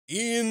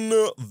In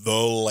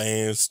the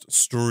last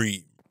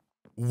stream,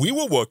 we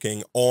were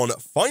working on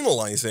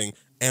finalizing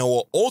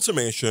our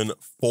automation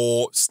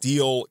for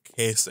steel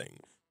casing.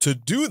 To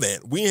do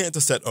that, we had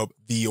to set up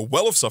the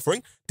Well of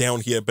Suffering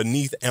down here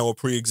beneath our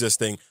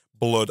pre-existing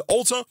blood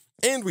altar,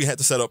 and we had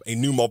to set up a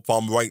new mob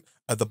farm right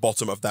at the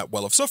bottom of that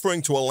Well of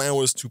Suffering to allow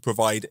us to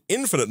provide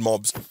infinite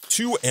mobs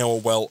to our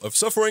Well of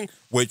Suffering,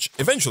 which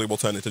eventually will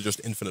turn into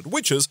just infinite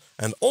witches.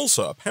 And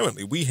also,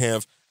 apparently, we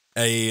have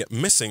a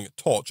missing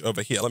torch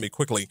over here. Let me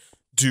quickly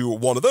do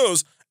one of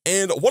those.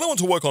 And what I want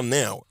to work on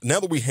now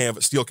that we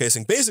have steel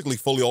casing basically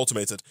fully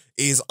automated,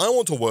 is I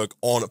want to work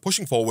on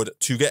pushing forward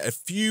to get a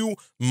few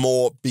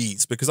more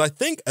bees, because I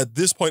think at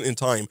this point in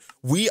time,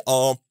 we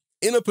are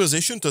in a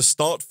position to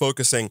start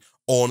focusing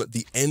on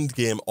the end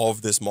game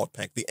of this mod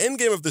pack. The end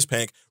game of this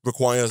pack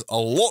requires a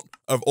lot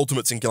of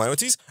ultimate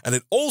singularities, and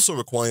it also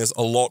requires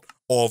a lot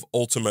of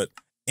ultimate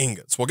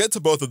ingots. We'll get to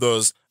both of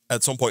those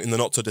at some point in the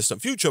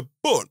not-so-distant future,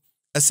 but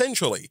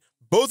essentially,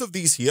 both of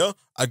these here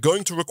are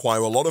going to require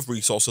a lot of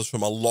resources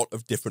from a lot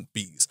of different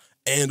bees.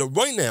 And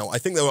right now, I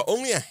think there are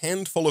only a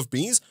handful of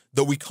bees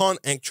that we can't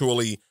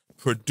actually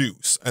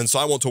produce. And so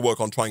I want to work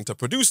on trying to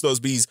produce those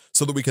bees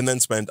so that we can then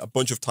spend a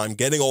bunch of time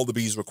getting all the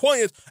bees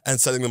required and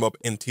setting them up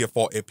in tier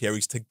 4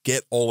 apiaries to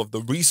get all of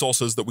the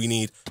resources that we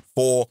need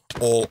for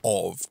all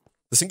of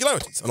the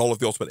singularities and all of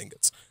the ultimate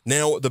ingots.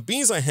 Now, the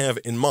bees I have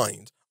in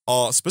mind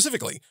are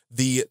specifically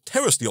the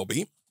TERRASTEEL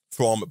bee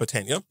from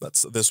Botania,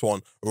 that's this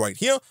one right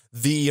here,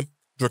 the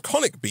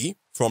Draconic bee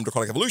from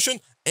Draconic Evolution,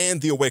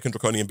 and the Awakened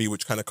Draconian bee,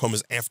 which kind of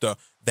comes after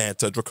that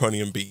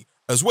Draconian bee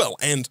as well.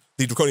 And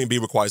the Draconian bee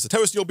requires the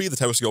TERRASTEEL bee. The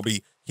TERRASTEEL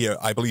bee here,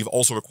 I believe,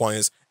 also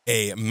requires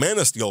a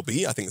Mana Steel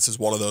bee. I think this is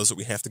one of those that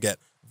we have to get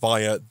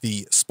via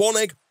the spawn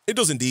egg. It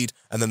does indeed.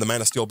 And then the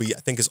Mana Steel bee, I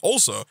think, is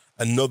also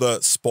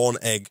another spawn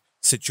egg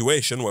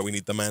situation where we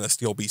need the Mana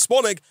Steel bee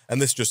spawn egg,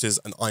 and this just is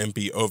an Iron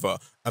bee over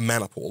a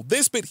mana pool.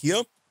 This bit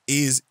here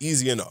is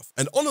easy enough.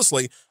 And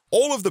honestly,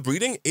 all of the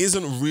breeding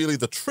isn't really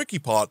the tricky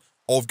part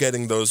of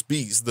getting those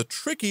bees. The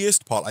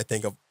trickiest part, I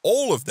think, of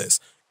all of this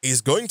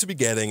is going to be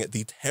getting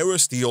the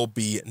TERRASTEEL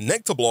bee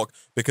nectar block,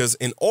 because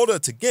in order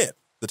to get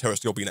the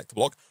TERRASTEEL bee nectar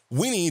block,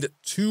 we need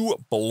 2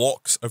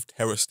 blocks of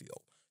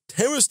TERRASTEEL.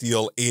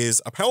 TERRASTEEL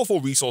is a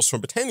powerful resource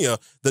from Botania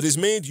that is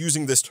made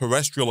using this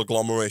terrestrial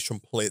agglomeration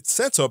plate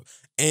setup,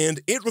 and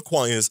it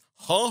requires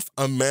half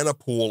a mana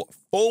pool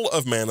full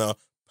of mana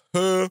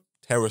per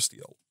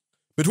TERRASTEEL.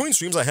 Between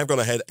streams, I have gone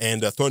ahead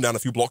and thrown down a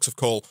few blocks of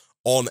coal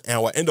on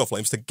our Ender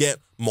Flames to get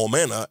more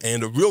mana,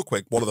 and real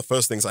quick, one of the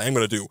first things I am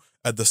going to do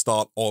at the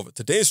start of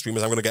today's stream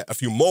is I'm going to get a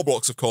few more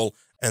blocks of coal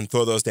and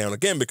throw those down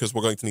again, because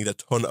we're going to need a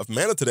ton of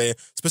mana today.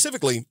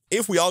 Specifically,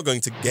 if we are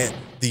going to get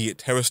the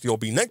TERRASTEEL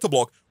bee nectar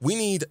block, we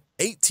need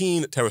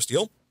 18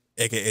 TERRASTEEL,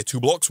 aka 2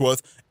 blocks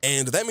worth,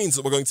 and that means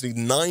that we're going to need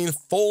 9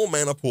 full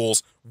mana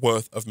pools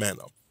worth of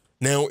mana.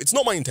 Now, it's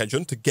not my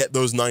intention to get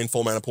those 9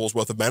 full mana pools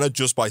worth of mana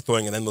just by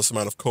throwing an endless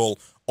amount of coal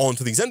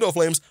onto these Ender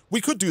Flames.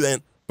 We could do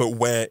that, but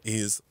where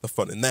is the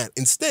fun in that?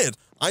 Instead,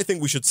 I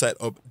think we should set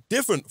up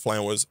different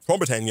flowers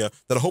from Botania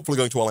that are hopefully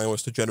going to allow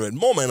us to generate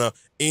more mana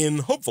in,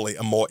 hopefully,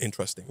 a more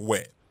interesting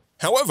way.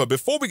 However,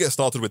 before we get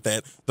started with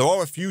that, there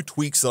are a few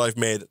tweaks that I've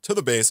made to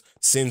the base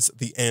since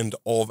the end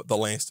of the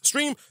last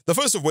stream. The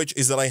first of which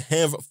is that I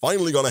have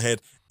finally gone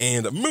ahead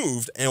and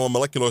moved our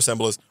molecular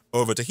assemblers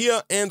over to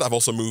here, and I've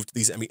also moved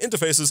these ME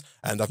interfaces,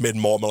 and I've made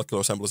more molecular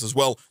assemblers as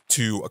well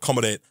to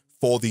accommodate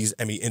for these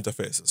ME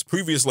interfaces.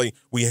 Previously,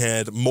 we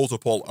had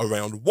multiple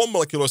around 1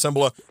 molecular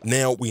assembler.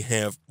 Now we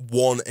have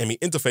 1 ME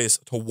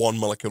interface to 1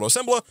 molecular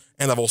assembler,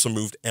 and I've also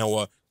moved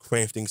our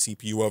crafting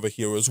CPU over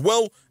here as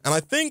well. And I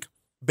think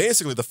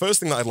basically the first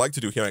thing that I'd like to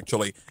do here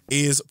actually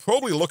is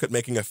probably look at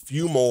making a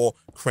few more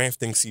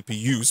crafting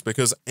CPUs,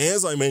 because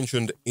as I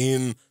mentioned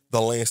in the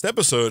last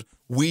episode,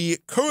 we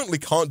currently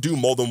can't do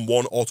more than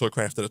 1 auto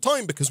craft at a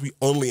time because we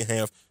only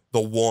have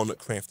the 1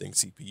 crafting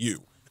CPU.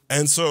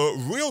 And so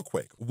real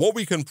quick, what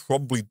we can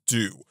probably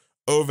do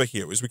over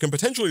here is we can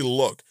potentially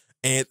look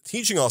at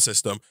teaching our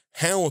system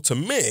how to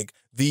make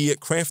the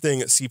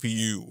crafting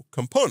CPU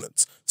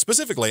components.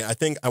 Specifically, I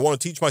think I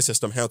want to teach my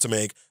system how to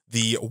make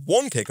the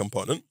 1K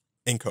component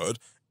in code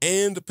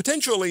and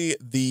potentially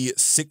the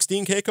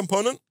 16K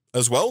component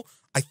as well.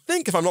 I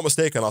think, if I'm not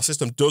mistaken, our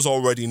system does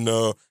already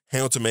know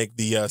how to make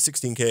the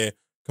 16K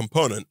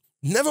component.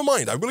 Never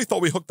mind, I really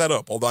thought we hooked that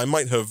up, although I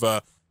might have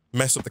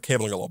messed up the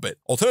cabling a little bit.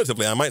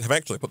 Alternatively, I might have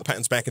actually put the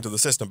patterns back into the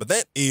system, but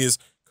that is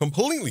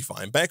completely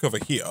fine. Back over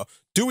here,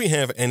 do we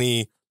have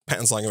any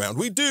patterns lying around?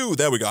 We do.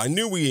 There we go. I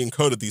knew we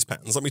encoded these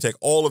patterns. Let me take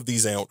all of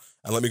these out,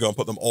 and let me go and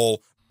put them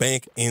all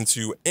back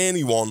into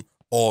any one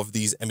of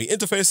these ME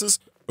interfaces.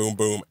 Boom,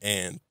 boom,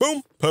 and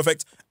boom.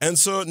 Perfect. And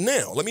so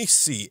now, let me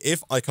see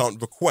if I can't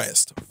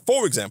request,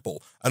 for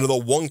example, another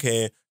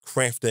 1K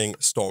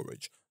crafting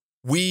storage.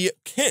 We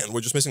can.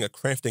 We're just missing a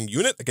crafting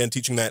unit. Again,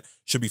 teaching that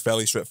should be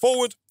fairly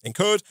straightforward in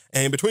code.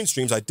 And between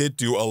streams, I did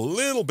do a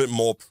little bit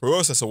more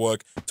processor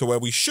work to where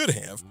we should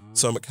have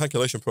some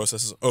calculation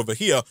processes over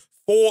here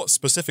for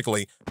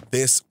specifically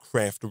this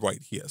craft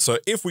right here. So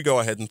if we go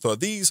ahead and throw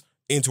these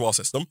into our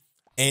system,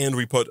 and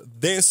we put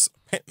this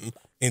pattern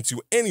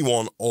into any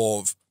one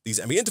of these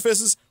ME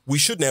interfaces, we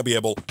should now be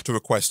able to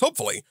request,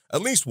 hopefully,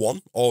 at least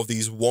one of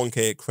these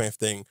 1K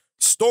crafting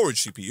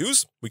storage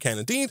CPUs. We can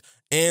indeed.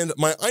 And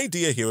my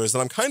idea here is that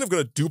I'm kind of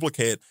going to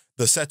duplicate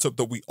the setup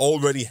that we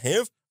already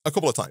have a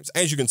couple of times.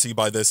 As you can see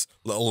by this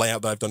little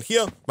layout that I've done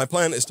here, my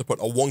plan is to put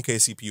a 1K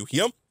CPU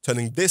here,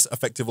 turning this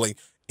effectively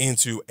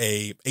into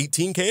a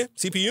 18K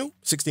CPU,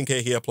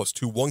 16K here plus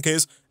two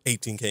 1Ks,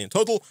 18K in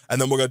total. And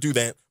then we're going to do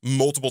that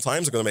multiple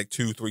times. I'm going to make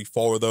 2, 3,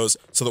 4 of those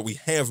so that we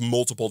have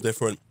multiple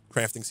different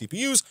crafting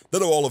CPUs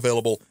that are all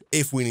available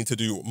if we need to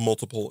do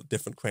multiple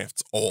different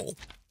crafts all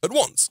at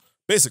once.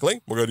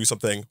 Basically, we're going to do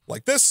something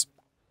like this.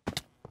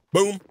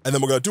 Boom. And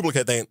then we're going to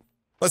duplicate that,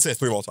 let's say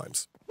 3 more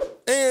times.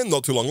 And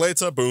not too long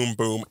later, boom,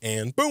 boom,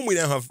 and boom, we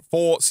now have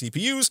 4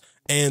 CPUs.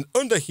 And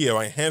under here,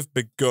 I have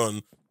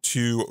begun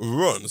to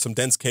run some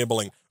dense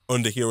cabling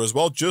under here as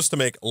well, just to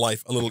make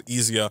life a little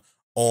easier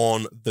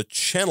on the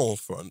channel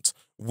front.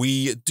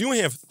 We do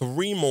have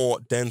 3 more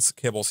dense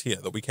cables here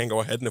that we can go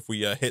ahead, and if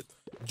we hit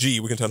G,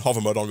 we can turn hover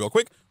mode on real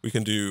quick. We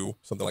can do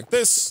something like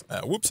this.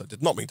 Whoops, I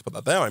did not mean to put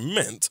that there. I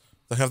meant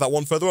to have that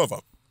one further over.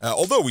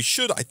 Although we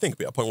should, I think,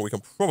 be at a point where we can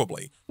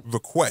probably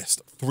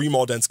request 3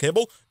 more dense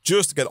cable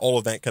just to get all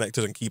of that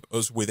connected and keep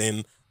us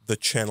within the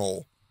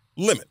channel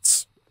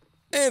limits.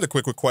 And a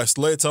quick request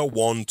later,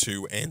 1,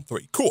 2, and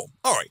 3. Cool.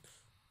 All right.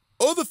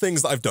 Other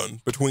things that I've done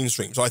between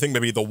streams, so I think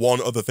maybe the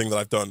one other thing that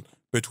I've done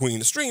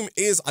between stream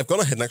is I've gone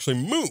ahead and actually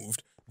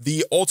moved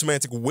the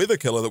automatic wither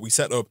killer that we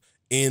set up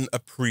in a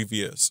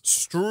previous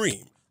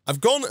stream. I've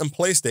gone and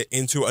placed it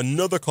into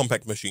another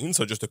compact machine,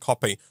 so just a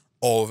copy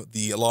of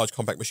the large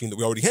compact machine that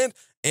we already had,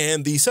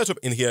 and the setup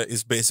in here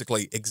is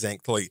basically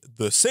exactly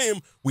the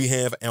same. We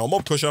have our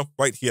mob crusher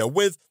right here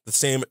with the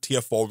same tier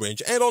 4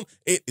 range add-on.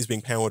 It is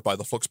being powered by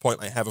the flux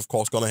point. I have, of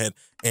course, gone ahead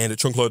and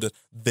chunk loaded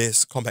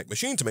this compact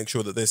machine to make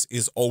sure that this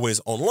is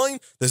always online.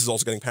 This is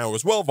also getting power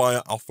as well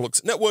via our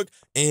flux network,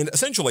 and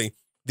essentially,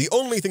 the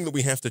only thing that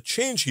we have to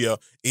change here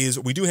is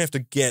we do have to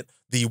get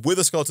the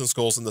wither skeleton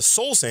skulls and the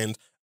soul sand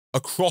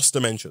across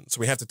dimensions.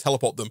 So we have to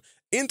teleport them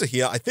into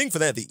here. I think for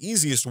that, the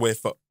easiest way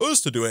for us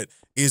to do it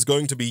is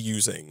going to be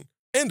using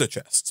ender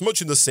chests,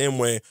 much in the same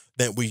way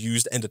that we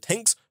used ender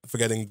tanks for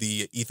getting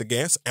the ether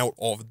gas out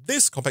of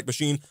this compact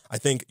machine. I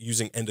think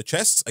using ender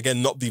chests,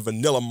 again, not the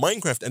vanilla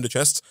Minecraft ender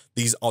chests,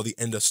 these are the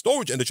ender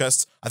storage ender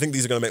chests. I think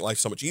these are going to make life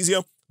so much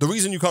easier. The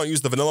reason you can't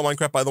use the vanilla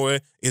Minecraft, by the way,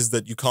 is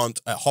that you can't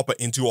hopper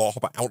into or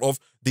hopper out of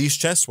these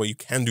chests, where you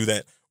can do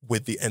that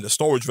with the ender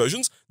storage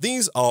versions.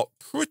 These are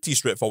pretty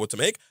straightforward to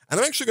make, and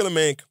I'm actually going to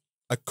make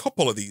a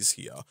couple of these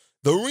here.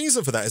 The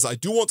reason for that is I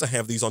do want to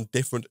have these on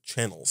different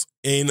channels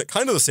in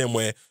kind of the same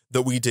way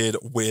that we did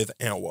with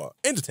our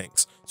ender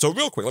tanks. So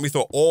real quick, let me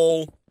throw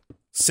all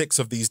 6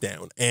 of these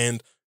down.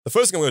 And the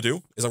first thing I'm going to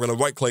do is I'm going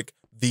to right click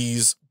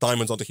these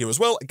diamonds onto here as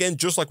well. Again,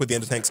 just like with the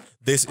ender tanks,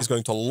 this is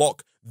going to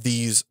lock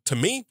these to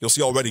me. You'll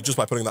see already just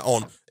by putting that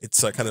on,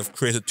 it's kind of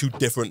created 2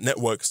 different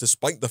networks,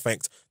 despite the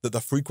fact that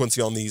the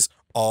frequency on these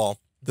are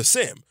the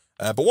same.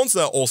 But once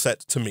they're all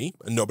set to me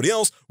and nobody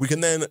else, we can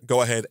then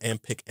go ahead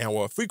and pick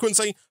our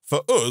frequency.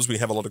 For us, we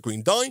have a lot of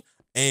green dye,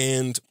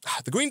 and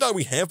the green dye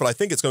we have, but I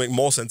think it's going to make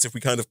more sense if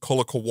we kind of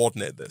color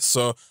coordinate this.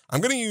 So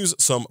I'm going to use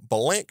some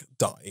black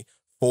dye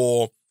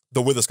for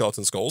the wither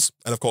skeleton skulls.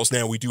 And of course,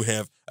 now we do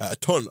have a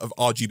ton of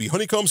RGB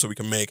honeycomb, so we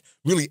can make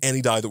really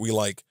any dye that we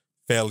like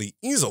fairly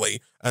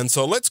easily. And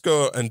so let's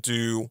go and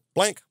do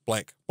blank,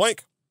 blank,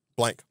 blank,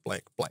 blank,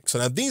 blank, blank. So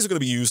now these are going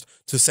to be used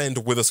to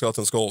send wither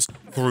skeleton skulls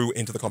through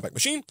into the compact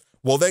machine.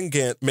 We'll then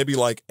get maybe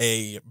like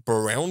a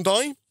brown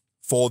dye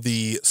for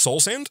the soul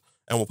sand,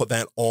 and we'll put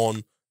that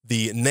on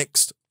the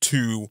next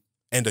 2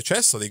 ender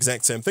chests. So the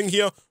exact same thing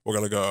here. We're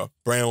going to go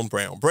brown,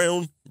 brown,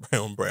 brown,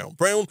 brown, brown,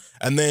 brown.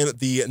 And then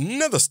the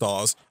nether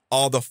stars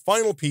are the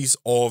final piece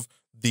of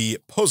the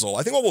puzzle.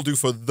 I think what we'll do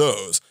for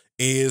those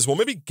is we'll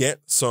maybe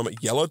get some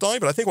yellow dye,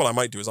 but I think what I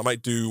might do is I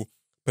might do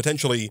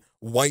potentially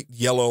white,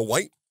 yellow,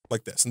 white,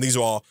 like this. And these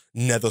are our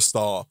nether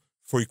star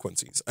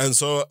frequencies. And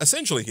so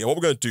essentially here, what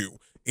we're going to do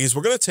is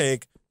we're going to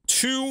take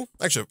 2,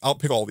 actually, I'll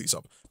pick all these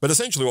up, but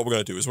essentially what we're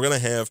going to do is we're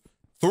going to have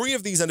 3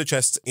 of these ender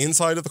chests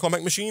inside of the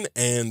compact machine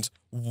and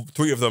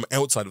 3 of them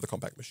outside of the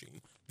compact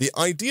machine. The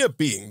idea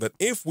being that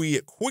if we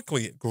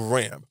quickly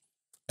grab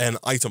an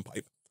item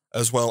pipe,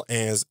 as well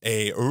as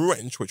a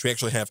wrench, which we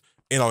actually have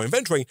in our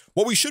inventory,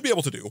 what we should be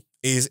able to do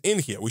is in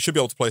here, we should be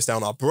able to place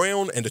down our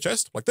brown ender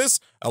chest like this,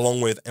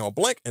 along with our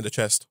black ender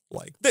chest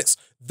like this.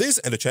 This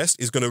ender chest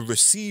is going to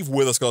receive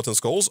wither skeleton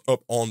skulls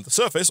up on the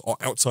surface or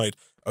outside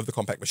of the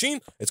compact machine.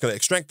 It's going to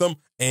extract them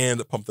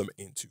and pump them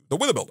into the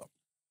wither builder.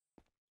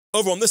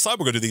 Over on this side,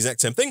 we're going to do the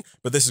exact same thing,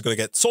 but this is going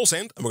to get soul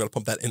sand, and we're going to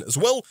pump that in as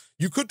well.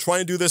 You could try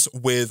and do this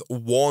with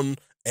 1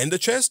 ender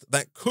chest.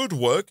 That could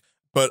work,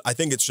 but I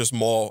think it's just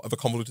more of a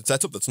convoluted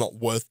setup that's not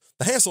worth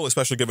the hassle,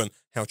 especially given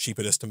how cheap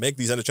it is to make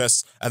these ender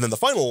chests. And then the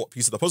final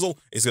piece of the puzzle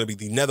is going to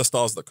be the nether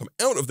stars that come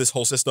out of this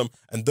whole system,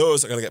 and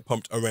those are going to get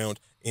pumped around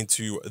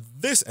into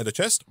this ender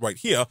chest right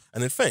here.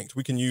 And in fact,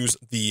 we can use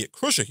the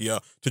crusher here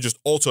to just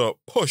auto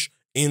push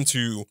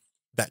into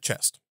that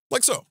chest,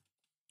 like so.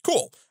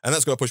 Cool. And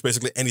that's going to push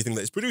basically anything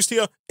that is produced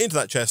here into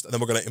that chest, and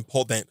then we're going to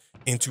import that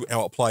into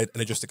our Applied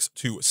Energistics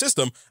 2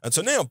 system. And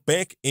so now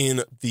back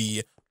in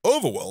the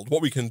overworld,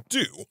 what we can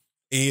do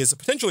is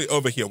potentially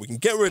over here, we can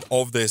get rid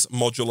of this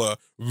modular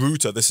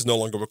router. This is no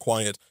longer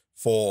required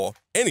for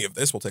any of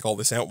this. We'll take all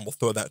this out and we'll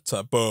throw that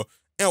bow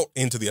out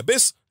into the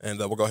abyss, and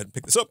we'll go ahead and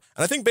pick this up.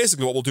 And I think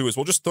basically what we'll do is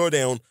we'll just throw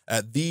down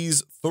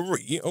these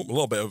three, a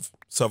little bit of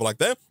server like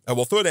there, and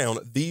we'll throw down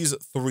these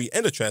three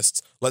ender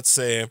chests, let's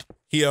say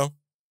here,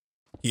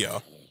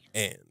 here,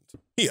 and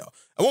here.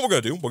 And what we're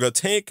going to do, we're going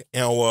to take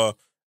our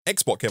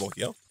export cable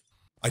here,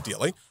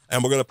 ideally,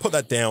 and we're going to put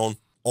that down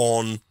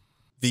on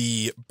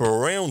the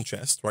brown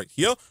chest right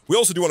here. We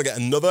also do want to get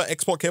another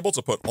export cable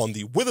to put on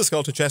the wither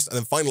skeleton chest, and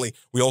then finally,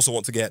 we also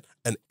want to get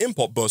an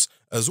import bus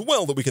as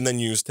well that we can then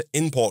use to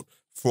import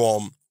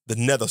from the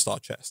nether star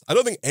chest. I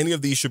don't think any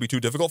of these should be too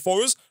difficult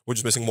for us. We're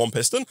just missing one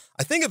piston.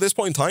 I think at this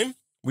point in time,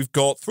 we've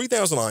got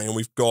 3,000 iron,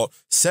 we've got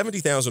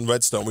 70,000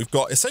 redstone, we've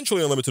got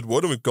essentially unlimited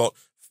wood, and we've got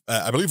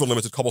I believe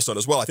unlimited cobblestone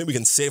as well. I think we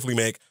can safely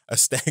make a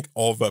stack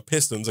of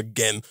pistons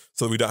again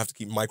so that we don't have to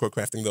keep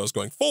microcrafting those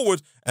going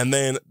forward. And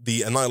then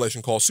the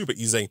annihilation core, super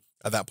easy.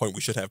 At that point,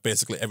 we should have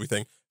basically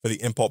everything for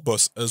the import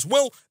bus as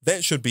well.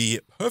 That should be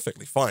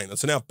perfectly fine. And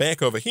so now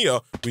back over here,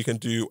 we can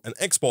do an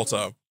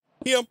exporter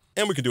here,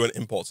 and we can do an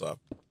importer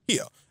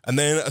here. And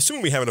then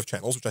assuming we have enough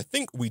channels, which I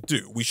think we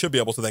do, we should be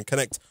able to then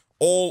connect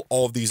all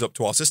of these up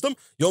to our system.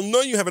 You'll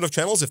know you have enough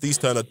channels if these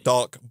turn a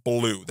dark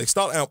blue. They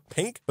start out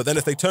pink, but then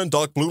if they turn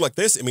dark blue like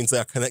this, it means they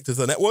are connected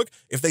to the network.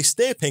 If they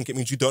stay pink, it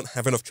means you don't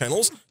have enough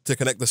channels to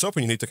connect this up,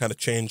 and you need to kind of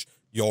change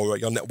your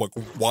network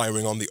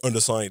wiring on the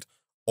underside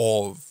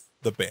of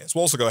the base.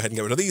 We'll also go ahead and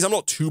get rid of these. I'm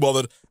not too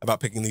bothered about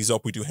picking these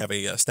up. We do have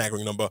a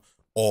staggering number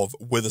of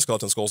wither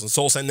skeleton skulls and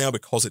soul sand now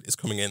because it is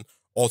coming in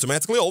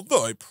automatically,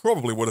 although it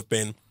probably would have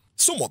been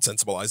somewhat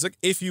sensible, Isaac,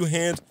 if you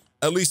had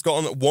at least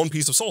gotten one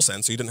piece of soul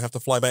sand so you didn't have to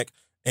fly back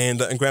and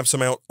grab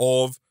some out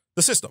of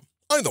the system.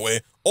 Either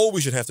way, all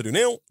we should have to do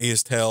now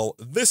is tell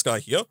this guy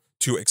here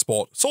to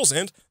export soul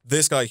sand,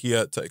 this guy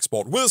here to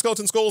export wither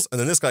skeleton skulls, and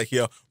then this guy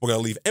here we're going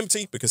to leave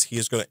empty because he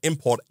is going to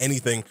import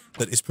anything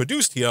that is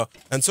produced here.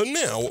 And so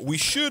now we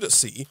should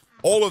see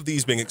all of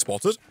these being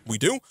exported. We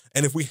do.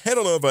 And if we head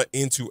on over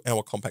into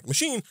our compact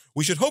machine,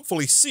 we should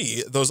hopefully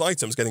see those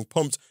items getting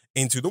pumped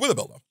into the wither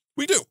builder.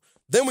 We do.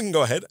 Then we can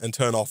go ahead and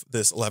turn off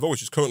this lever,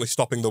 which is currently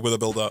stopping the wither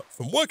builder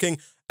from working.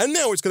 And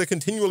now it's going to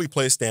continually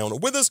place down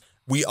withers.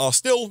 We are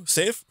still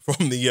safe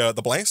from the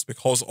blast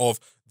because of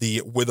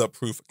the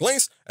wither-proof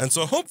glass. And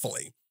so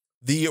hopefully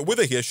the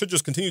wither here should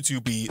just continue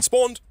to be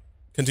spawned,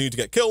 continue to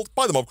get killed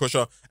by the mob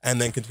crusher, and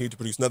then continue to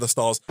produce nether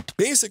stars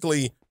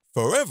basically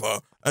forever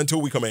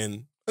until we come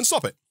in and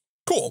stop it.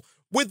 Cool.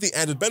 With the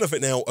added benefit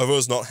now of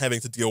us not having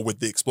to deal with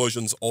the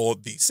explosions or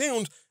the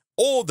sound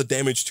or the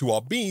damage to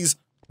our bees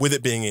with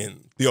it being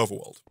in the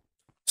overworld.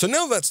 So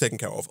now that's taken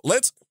care of,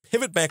 let's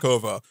pivot back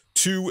over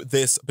to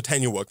this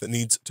Britannia work that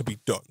needs to be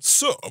done.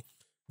 So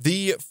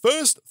the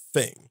first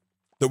thing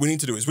that we need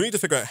to do is we need to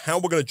figure out how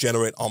we're going to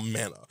generate our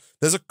mana.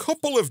 There's a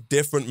couple of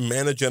different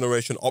mana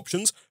generation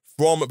options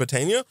from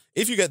Britannia.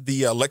 If you get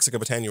the Lexica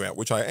Britannia out,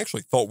 which I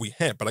actually thought we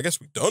had, but I guess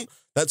we don't,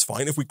 that's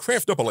fine. If we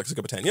craft up a Lexica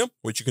Britannia,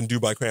 which you can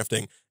do by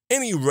crafting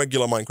any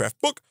regular Minecraft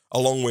book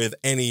along with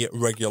any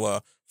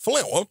regular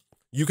flower,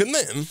 you can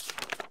then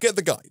get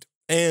the guide.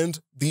 And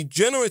the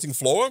generating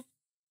flora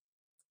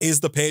is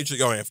the page that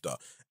you're after.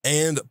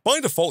 And by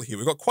default here,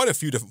 we've got quite a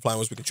few different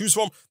flowers we can choose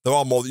from. There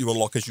are more that you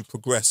unlock as you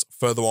progress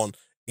further on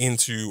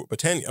into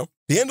Britannia.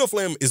 The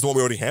Endoflame is the one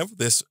we already have.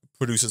 This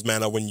produces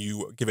mana when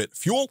you give it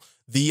fuel.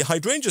 The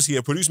hydrangeas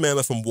here produce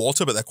mana from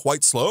water, but they're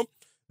quite slow.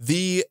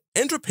 The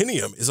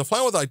Andropinium is a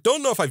flower that I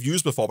don't know if I've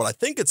used before, but I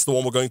think it's the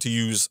one we're going to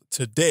use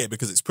today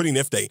because it's pretty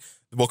nifty.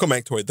 We'll come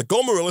back to it. The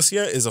Gomaryllis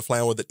here is a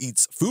flower that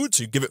eats food,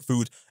 so you give it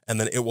food and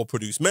then it will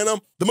produce mana.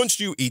 The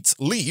Munchdew eats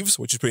leaves,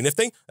 which is pretty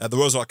nifty. The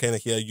Rose Arcana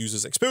here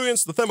uses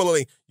experience. The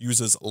Thermalily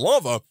uses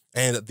lava.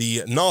 And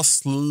the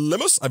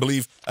Narslimus, I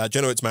believe,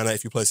 generates mana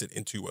if you place it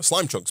into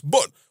slime chunks.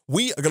 But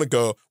we are going to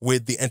go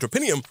with the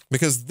Andropinium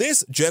because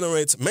this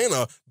generates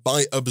mana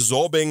by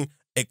absorbing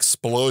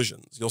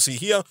explosions. You'll see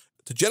here,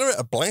 to generate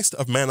a blast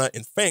of mana,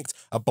 in fact,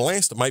 a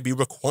blast might be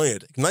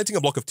required. Igniting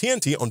a block of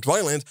TNT on dry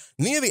land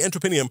near the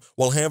Entropinium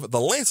will have the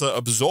latter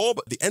absorb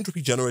the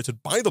entropy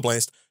generated by the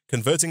blast,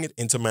 converting it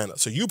into mana.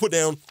 So you put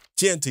down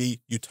TNT,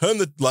 you turn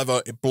the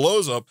lever, it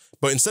blows up,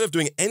 but instead of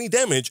doing any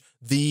damage,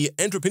 the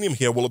Entropinium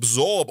here will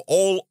absorb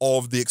all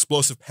of the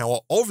explosive power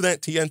of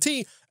that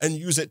TNT and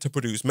use it to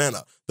produce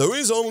mana. There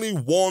is only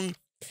one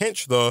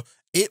catch though.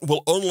 It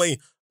will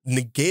only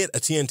negate a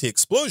TNT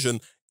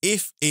explosion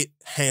if it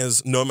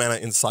has no mana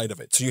inside of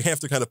it. So you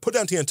have to kind of put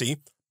down TNT,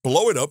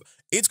 blow it up,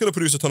 it's going to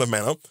produce a ton of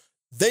mana,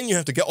 then you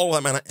have to get all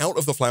that mana out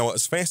of the flower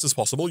as fast as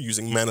possible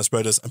using mana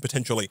spreaders and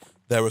potentially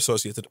their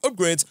associated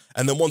upgrades,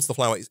 and then once the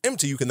flower is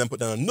empty, you can then put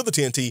down another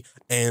TNT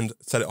and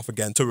set it off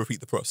again to repeat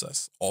the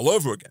process all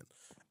over again.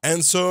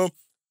 And so,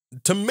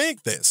 to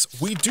make this,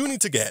 we do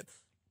need to get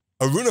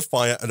a Rune of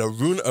Fire and a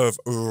Rune of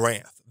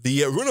Wrath.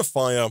 The Rune of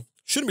Fire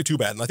shouldn't be too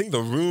bad, and I think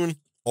the Rune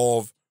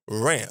of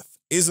Wrath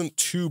isn't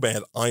too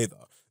bad either.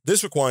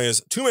 This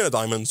requires 2 mana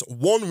diamonds,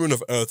 1 rune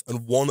of earth,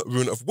 and 1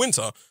 rune of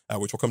winter,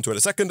 which we'll come to in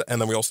a second,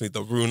 and then we also need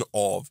the rune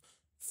of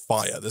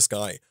fire, this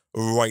guy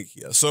right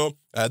here. So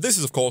this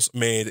is, of course,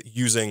 made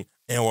using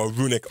our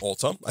runic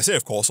altar. I say,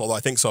 of course, although I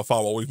think so far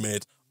all we've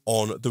made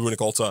on the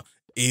runic altar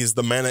is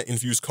the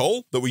mana-infused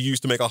coal that we use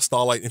to make our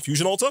starlight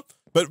infusion altar.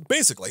 But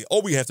basically,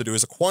 all we have to do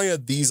is acquire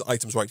these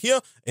items right here.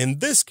 In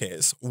this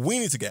case, we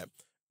need to get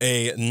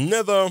a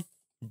nether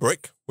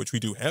brick, which we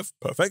do have,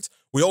 perfect.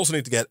 We also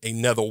need to get a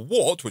nether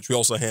wart, which we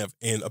also have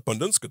in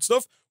abundance, good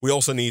stuff. We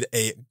also need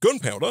a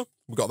gunpowder,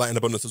 we got that in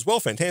abundance as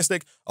well,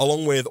 fantastic,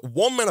 along with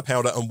 1 mana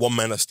powder and 1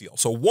 mana steel.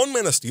 So 1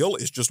 mana steel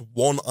is just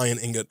 1 iron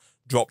ingot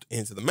dropped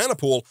into the mana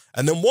pool,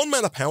 and then 1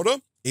 mana powder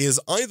is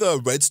either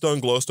redstone,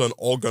 glowstone,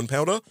 or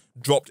gunpowder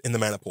dropped in the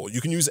mana pool.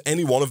 You can use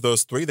any one of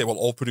those 3, they will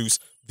all produce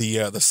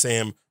the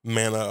same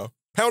mana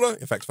powder.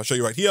 In fact, if I show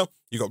you right here,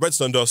 you got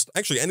redstone dust,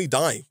 actually any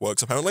dye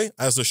works apparently,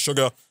 as the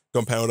sugar,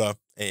 gunpowder,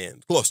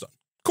 and glowstone.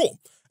 Cool.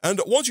 And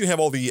once you have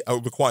all the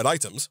required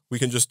items, we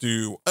can just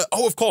do...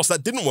 oh, of course,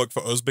 that didn't work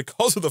for us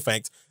because of the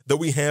fact that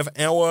we have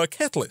our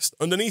catalyst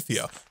underneath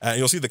here. And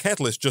you'll see the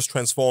catalyst just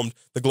transformed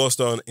the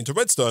glowstone into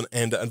redstone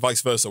and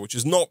vice versa, which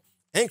is not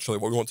actually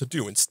what we want to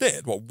do.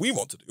 Instead, what we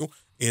want to do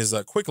is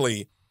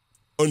quickly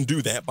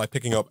undo that by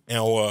picking up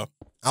our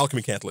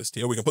alchemy catalyst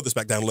here. We can put this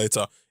back down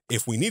later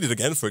if we need it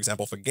again, for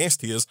example, for gas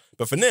tiers.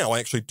 But for now, I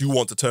actually do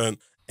want to turn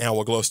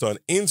our glowstone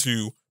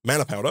into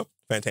mana powder.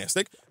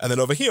 Fantastic. And then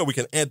over here, we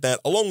can add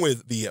that along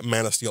with the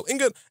mana steel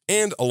ingot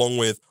and along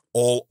with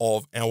all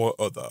of our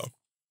other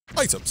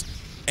items.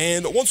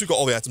 And once we've got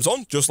all the items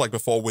on, just like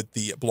before with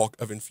the block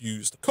of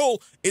infused coal,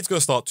 it's going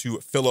to start to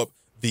fill up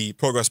the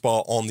progress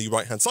bar on the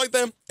right-hand side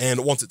there.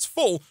 And once it's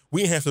full,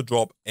 we have to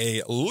drop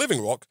a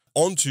living rock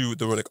onto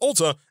the runic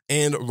altar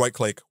and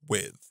right-click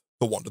with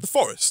the Wand of the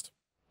Forest.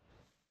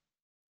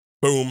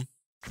 Boom,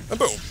 and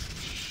boom.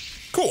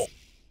 Cool.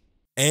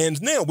 And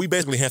now we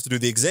basically have to do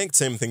the exact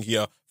same thing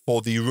here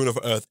for the Rune of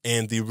Earth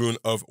and the Rune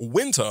of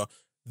Winter.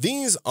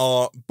 These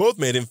are both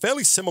made in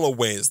fairly similar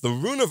ways. The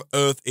Rune of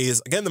Earth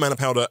is, again, the mana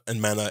powder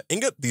and mana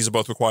ingot. These are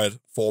both required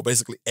for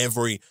basically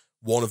every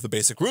one of the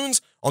basic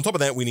runes. On top of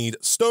that, we need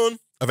stone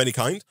of any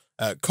kind,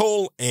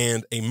 coal,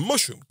 and a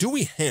mushroom. Do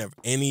we have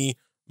any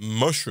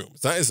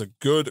mushrooms? That is a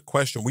good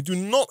question. We do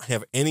not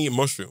have any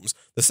mushrooms.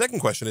 The second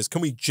question is,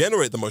 can we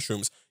generate the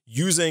mushrooms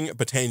using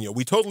Botania?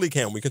 We totally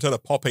can. We can turn a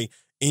poppy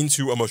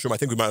into a mushroom. I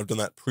think we might have done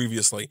that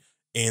previously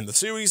in the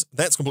series.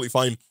 That's completely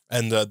fine.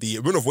 And the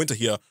Rune of Winter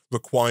here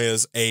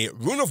requires a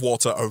Rune of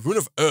Water, a Rune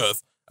of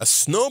Earth, a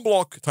snow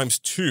block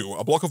 ×2,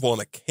 a block of wool,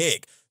 and a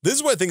cake. This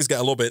is where things get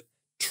a little bit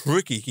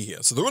tricky here.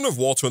 So the Rune of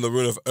Water and the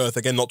Rune of Earth,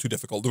 again, not too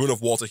difficult. The Rune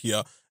of Water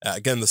here,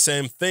 again, the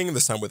same thing,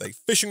 this time with a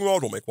fishing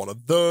rod. We'll make one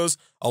of those,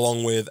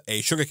 along with a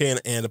sugarcane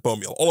and a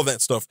bone meal. All of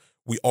that stuff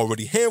we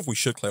already have. We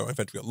should clear our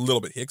inventory a little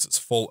bit here because it's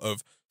full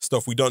of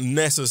stuff we don't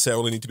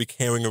necessarily need to be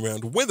carrying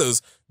around with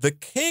us. The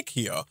cake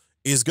here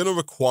is going to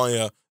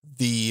require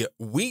the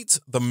wheat,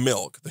 the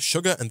milk, the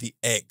sugar, and the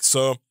egg.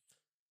 So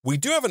we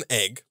do have an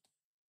egg,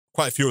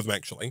 quite a few of them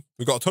actually.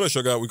 We've got a ton of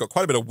sugar, we've got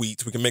quite a bit of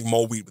wheat. We can make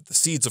more wheat with the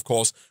seeds, of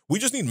course. We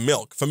just need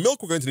milk. For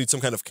milk, we're going to need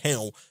some kind of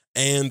cow.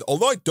 And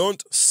although I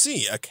don't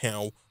see a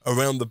cow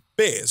around the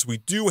base, we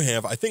do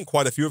have, I think,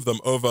 quite a few of them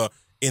over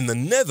in the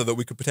nether that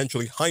we could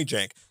potentially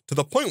hijack to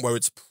the point where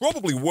it's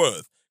probably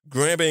worth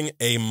grabbing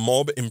a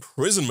mob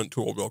imprisonment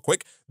tool real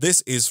quick.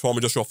 This is from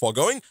Industrial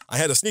Foregoing. I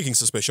had a sneaking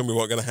suspicion we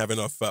weren't going to have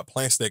enough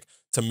plastic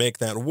to make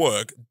that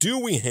work. Do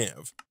we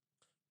have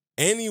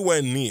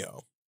anywhere near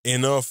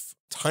enough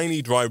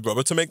tiny dry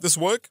rubber to make this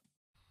work?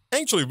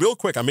 Actually, real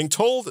quick, I'm being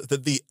told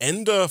that the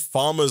Ender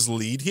Farmer's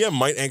lead here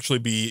might actually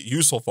be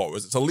useful for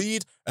us. It's a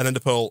lead, an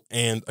Ender Pearl,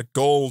 and a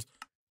gold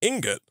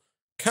ingot.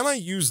 Can I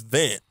use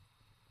that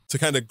to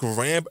kind of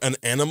grab an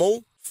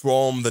animal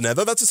from the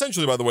nether? That's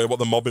essentially, by the way, what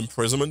the mob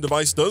imprisonment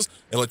device does.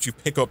 It lets you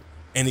pick up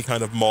any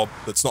kind of mob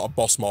that's not a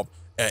boss mob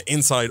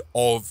inside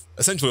of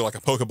essentially like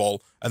a Pokeball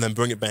and then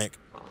bring it back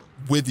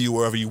with you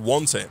wherever you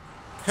want it.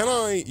 Can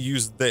I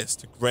use this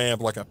to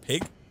grab like a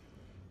pig?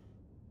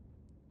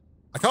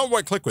 I can't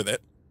right click with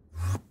it.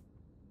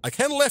 I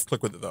can left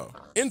click with it though.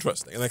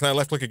 Interesting. And then can I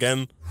left click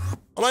again?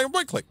 And I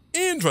right click.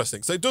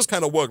 Interesting. So it does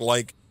kind of work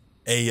like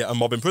a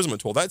mob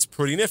imprisonment tool. That's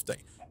pretty nifty.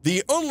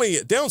 The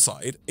only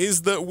downside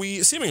is that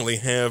we seemingly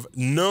have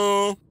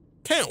no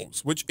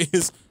cows, which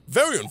is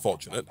very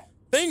unfortunate.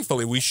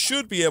 Thankfully, we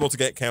should be able to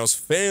get cows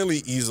fairly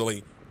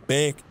easily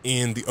back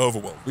in the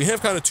overworld. We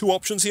have kind of two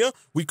options here.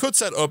 We could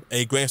set up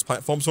a grass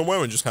platform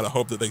somewhere and just kind of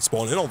hope that they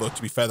spawn in, although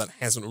to be fair, that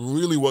hasn't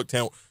really worked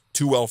out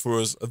too well for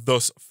us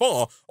thus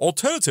far.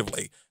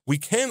 Alternatively, we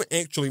can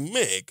actually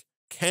make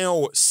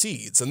cow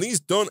seeds, and these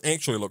don't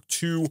actually look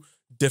too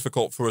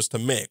difficult for us to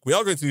make. We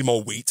are going to need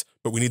more wheat,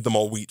 but we need the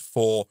more wheat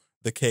for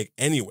the cake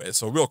anyway.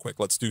 So real quick,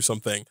 let's do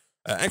something.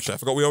 Actually, I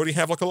forgot we already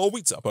have like a little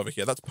wheat up over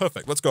here. That's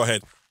perfect. Let's go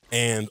ahead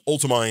and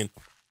ultimine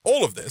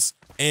all of this.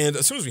 And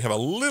as soon as we have a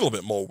little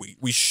bit more wheat,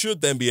 we should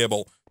then be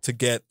able to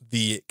get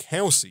the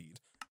cow seed.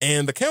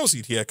 And the cow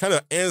seed here, kind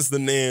of as the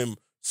name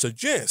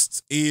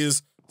suggests,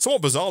 is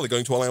somewhat bizarrely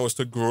going to allow us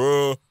to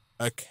grow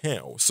a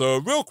cow. So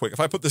real quick, if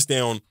I put this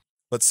down,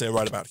 let's say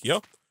right about here,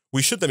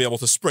 we should then be able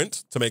to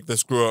sprint to make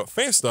this grow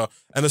faster.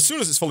 And as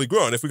soon as it's fully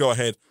grown, if we go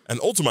ahead and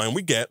ultimine,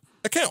 we get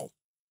a cow.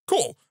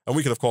 Cool. And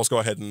we can, of course, go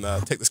ahead and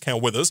take this cow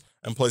with us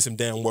and place him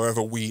down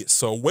wherever we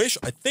so wish.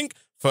 I think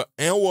for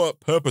our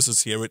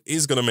purposes here, it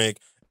is going to make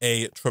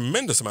a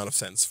tremendous amount of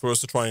sense for us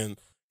to try and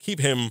keep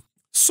him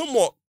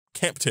somewhat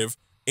captive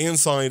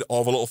inside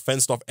of a little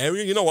fenced-off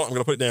area. You know what? I'm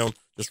going to put it down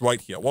just right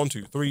here. 1,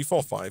 2, 3,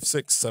 4, 5,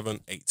 6, 7,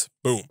 8.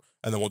 Boom.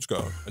 And then we'll just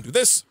go and do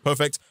this.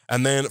 Perfect.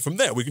 And then from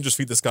there, we can just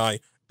feed this guy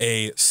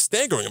a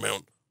staggering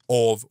amount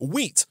of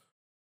wheat.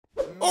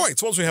 All right,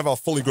 so once we have our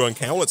fully grown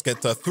cow, let's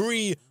get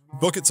 3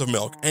 buckets of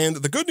milk. And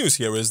the good news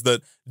here is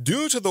that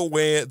due to the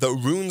way that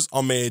runes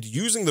are made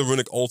using the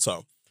runic altar,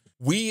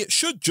 we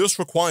should just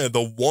require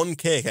the 1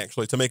 cake,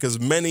 actually, to make as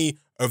many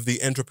of the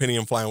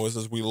entrepinium flowers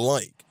as we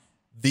like.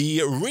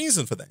 The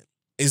reason for that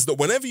is that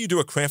whenever you do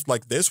a craft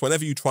like this,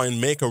 whenever you try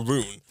and make a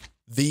rune,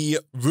 the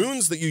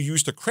runes that you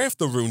use to craft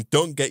the rune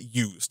don't get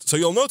used. So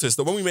you'll notice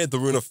that when we made the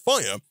rune of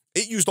fire,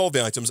 it used all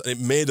the items and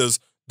it made us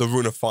the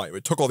rune of fire.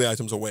 It took all the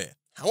items away.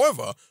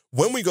 However,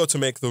 when we go to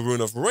make the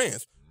rune of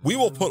wrath, we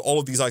will put all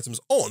of these items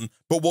on,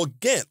 but we'll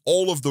get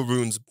all of the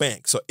runes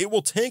back. So it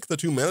will take the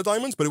 2 mana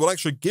diamonds, but it will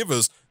actually give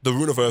us the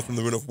rune of earth and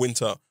the rune of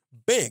winter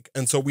back.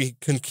 And so we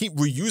can keep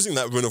reusing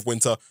that rune of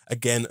winter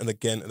again and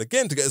again and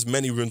again to get as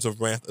many runes of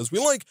wrath as we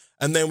like.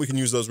 And then we can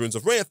use those runes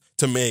of wrath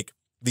to make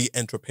the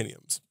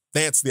entrepiniums.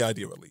 That's the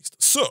idea, at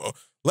least. So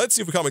let's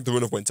see if we can't make the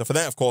rune of winter. For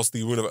that, of course,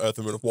 the rune of earth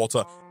and rune of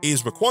water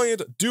is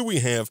required. Do we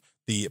have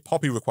the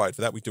poppy required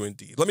for that? We do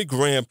indeed. Let me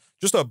grab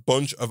just a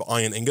bunch of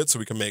iron ingots so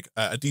we can make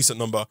a decent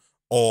number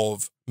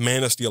of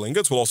mana steel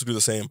ingots. We'll also do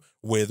the same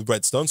with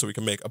redstone, so we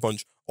can make a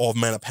bunch of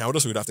mana powder,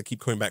 so we'd have to keep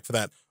coming back for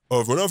that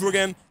over and over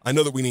again. I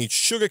know that we need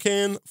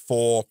sugarcane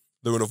for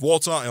the rune of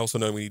water. I also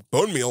know we need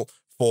bone meal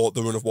for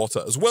the rune of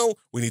water as well.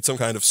 We need some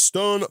kind of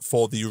stone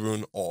for the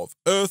rune of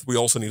earth. We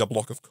also need a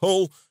block of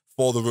coal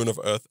for the rune of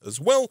earth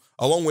as well,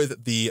 along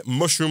with the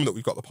mushroom that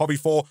we've got the poppy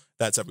for.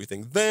 That's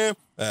everything there.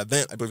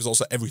 That, I believe, is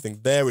also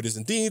everything there. It is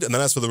indeed. And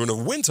then as for the rune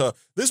of winter,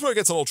 this is where it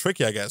gets a little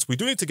tricky, I guess. We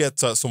do need to get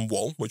some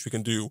wool, which we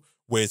can do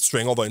with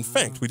string, although in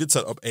fact, we did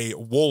set up a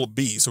wool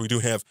bee, so we do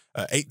have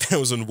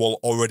 8,000 wool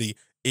already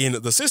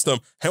in the system.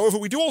 However,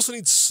 we do also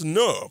need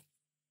snow.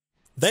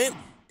 That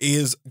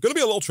is going to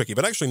be a little tricky,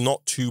 but actually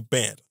not too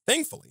bad.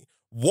 Thankfully,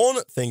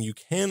 one thing you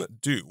can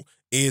do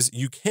is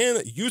you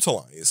can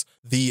utilize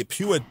the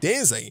pure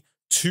daisy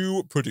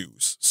to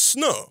produce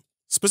snow.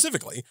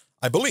 Specifically,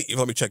 I believe,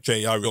 let me check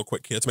JEI real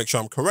quick here to make sure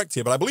I'm correct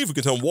here, but I believe we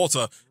can turn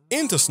water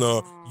into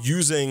snow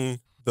using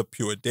the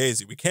pure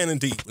daisy. We can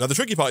indeed. Now, the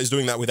tricky part is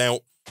doing that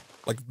without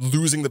like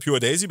losing the pure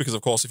daisy, because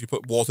of course, if you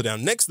put water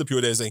down next to the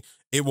pure daisy,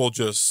 it will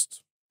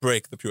just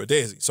break the pure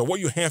daisy. So what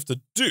you have to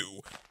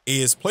do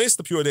is place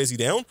the pure daisy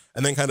down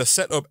and then kind of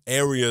set up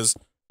areas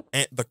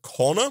at the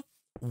corner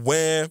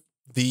where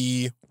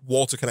the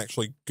water can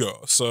actually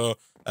go. So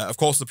of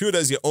course, the pure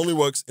daisy only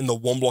works in the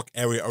 1 block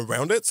area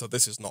around it, so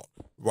this is not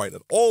right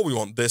at all. We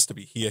want this to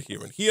be here, here,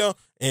 and here,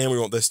 and we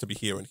want this to be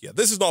here and here.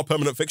 This is not a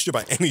permanent fixture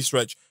by any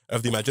stretch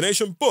of the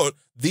imagination, but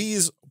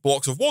these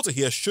blocks of water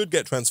here should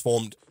get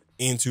transformed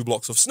into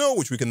blocks of snow,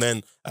 which we can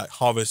then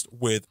harvest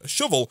with a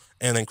shovel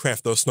and then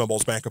craft those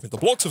snowballs back up into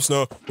blocks of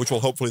snow, which will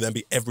hopefully then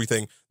be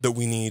everything that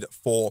we need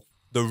for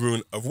the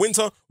rune of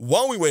winter.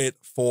 While we wait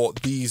for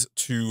these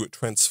to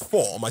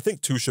transform, I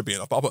think 2 should be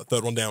enough. I'll put a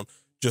 3rd one down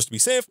just to be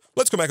safe.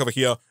 Let's come back over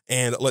here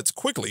and let's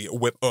quickly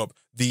whip up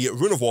the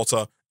rune of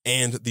water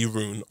and the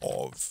rune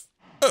of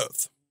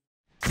earth.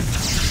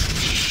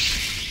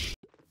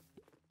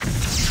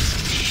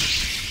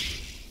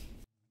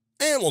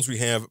 And once we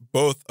have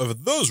both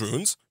of those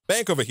runes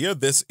back over here,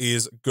 this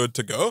is good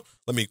to go.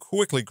 Let me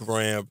quickly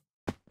grab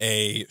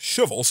a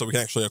shovel so we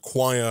can actually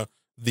acquire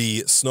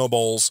the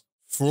snowballs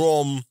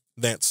from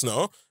that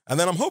snow. And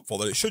then I'm hopeful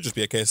that it should just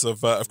be a case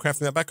of crafting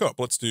that back up.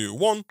 Let's do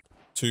 1,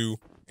 2,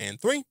 and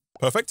 3.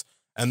 Perfect.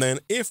 And then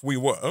if we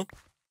were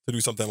to do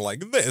something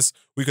like this,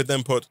 we could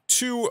then put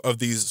 2 of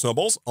these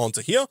snowballs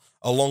onto here,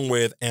 along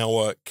with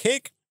our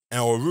cake,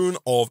 our rune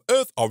of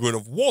earth, our rune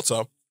of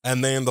water,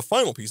 and then the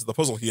final piece of the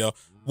puzzle here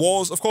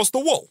was, of course, the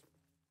wool.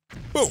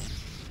 Boom.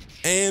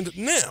 And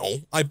now,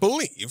 I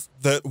believe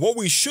that what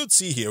we should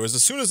see here is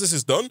as soon as this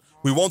is done,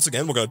 we're going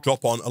to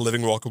drop on a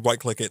living rock,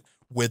 right-click it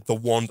with the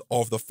wand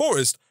of the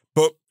forest,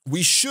 but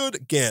we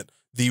should get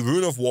the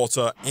rune of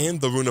water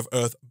and the rune of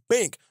earth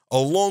back,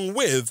 along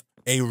with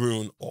a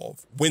rune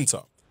of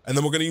winter. And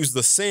then we're going to use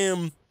the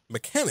same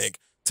mechanic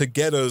to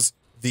get us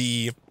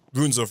the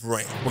runes of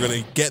rain. We're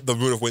going to get the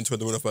rune of winter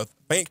and the rune of earth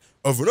back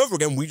over and over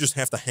again. We just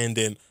have to hand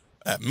in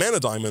mana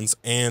diamonds,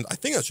 and I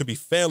think that should be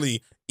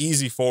fairly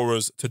easy for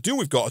us to do.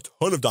 We've got a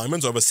ton of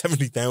diamonds, over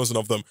 70,000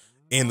 of them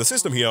in the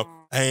system here,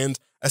 and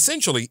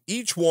essentially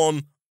each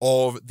one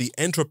of the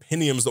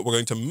entrepiniums that we're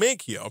going to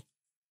make here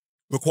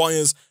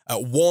requires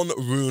 1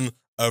 rune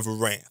of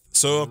wrath.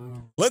 So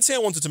let's say I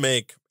wanted to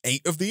make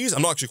 8 of these.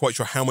 I'm not actually quite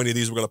sure how many of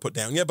these we're going to put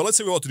down yet, but let's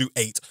say we want to do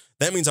 8.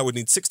 That means I would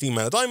need 16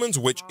 mana diamonds,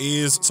 which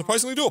is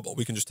surprisingly doable.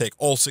 We can just take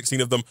all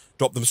 16 of them,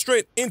 drop them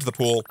straight into the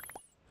pool,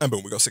 and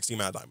boom, we got 16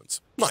 mana diamonds.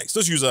 Nice.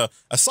 Does use a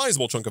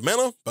sizable chunk of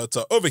mana, but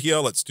over here,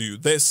 let's do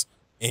this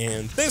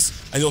and this,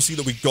 and you'll see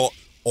that we got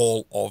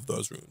all of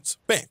those runes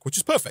back, which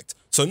is perfect.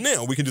 So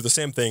now we can do the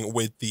same thing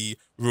with the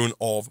rune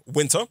of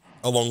winter,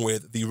 along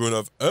with the rune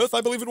of earth, I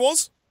believe it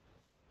was.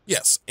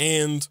 Yes,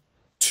 and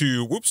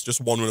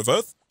just 1 rune of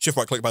earth. Shift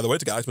right click, by the way,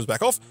 to get items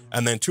back off,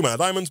 and then 2 mana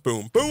diamonds,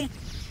 boom, boom.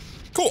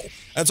 Cool.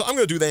 And so I'm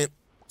going to do that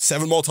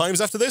 7 more times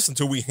after this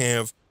until we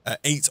have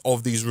 8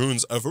 of these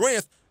runes of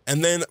wrath.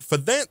 And then for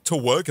that to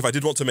work, if I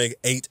did want to make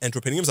 8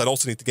 entropiniums, I'd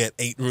also need to get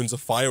 8 runes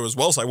of fire as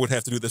well, so I would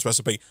have to do this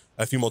recipe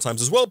a few more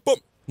times as well, but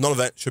none of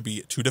that should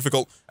be too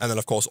difficult. And then,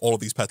 of course, all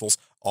of these petals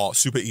are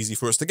super easy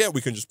for us to get.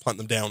 We can just plant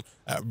them down,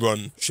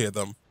 run, share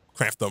them,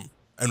 craft them,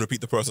 and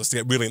repeat the process to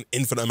get really an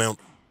infinite amount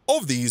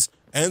of these.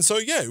 And so,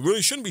 yeah, it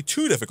really shouldn't be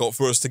too difficult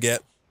for us to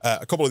get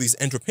a couple of these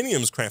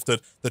entropiniums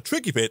crafted. The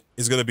tricky bit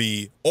is going to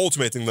be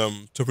automating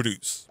them to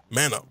produce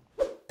mana.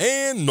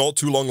 And not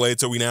too long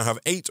later, we now have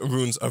 8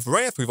 runes of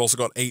wrath. We've also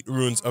got 8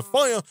 runes of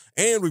fire,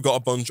 and we've got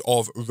a bunch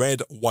of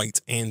red, white,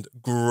 and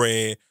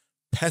grey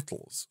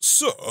petals.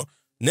 So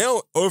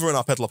now over in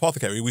our petal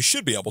apothecary, we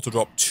should be able to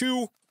drop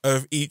 2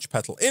 of each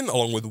petal in,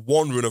 along with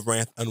 1 rune of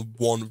wrath and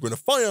 1 rune of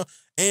fire.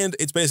 And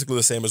it's basically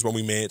the same as when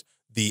we made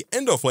the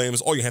endo flames.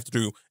 All you have to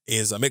do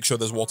is make sure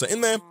there's water in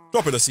there,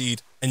 drop in a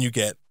seed, and you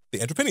get the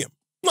entropinium.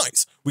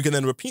 Nice. We can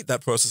then repeat that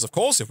process, of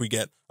course. If we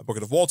get a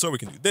bucket of water, we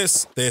can do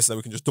this, then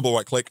we can just double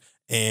right click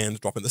and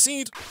drop in the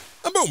seed,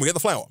 and boom, we get the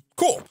flower.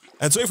 Cool.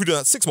 And so if we do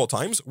that 6 more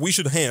times, we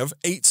should have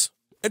 8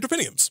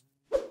 entropiniums.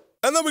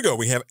 And there we go,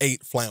 we have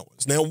 8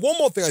 flowers. Now, one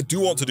more thing I do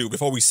want to do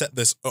before we set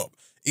this up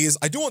is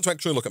I do want to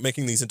actually look at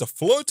making these into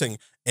floating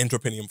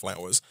entropinium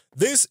flowers.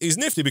 This is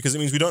nifty because it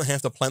means we don't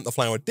have to plant the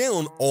flower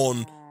down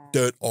on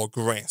dirt or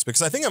grass,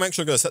 because I think I'm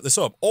actually going to set this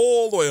up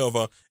all the way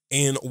over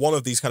in one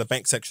of these kind of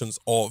back sections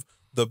of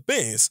the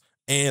base,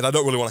 and I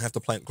don't really want to have to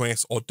plant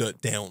grass or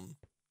dirt down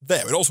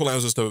there. It also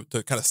allows us to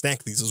kind of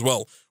stack these as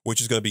well, which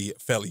is going to be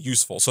fairly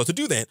useful. So to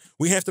do that,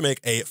 we have to make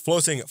a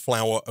floating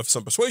flower of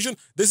some persuasion.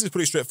 This is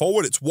pretty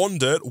straightforward. It's 1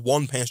 dirt,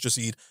 1 pasture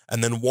seed,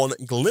 and then 1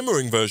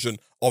 glimmering version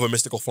of a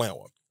mystical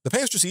flower. The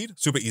pasture seed,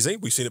 super easy.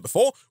 We've seen it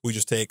before. We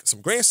just take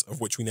some grass,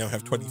 of which we now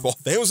have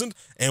 24,000,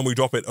 and we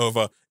drop it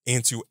over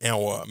into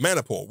our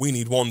mana pool. We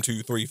need 1,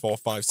 2, 3, 4,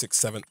 5, 6,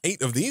 7,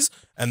 8 of these.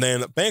 And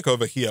then back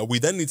over here, we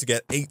then need to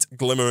get 8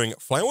 glimmering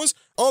flowers.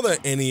 Are there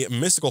any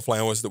mystical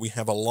flowers that we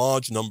have a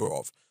large number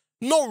of?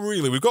 Not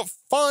really. We've got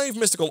 5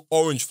 mystical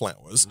orange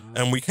flowers,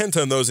 and we can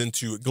turn those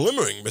into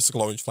glimmering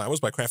mystical orange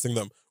flowers by crafting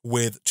them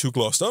with 2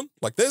 glowstone,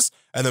 like this.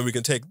 And then we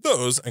can take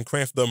those and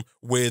craft them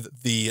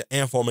with the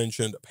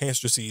aforementioned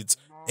pasture seeds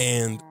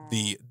and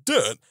the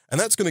dirt, and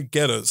that's going to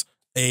get us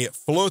a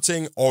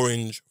floating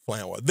orange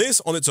flower. This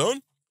on its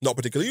own, not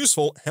particularly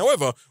useful.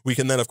 However, we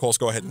can then, of course,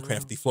 go ahead and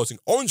craft the floating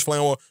orange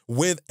flower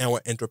with our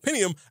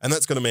entropinium, and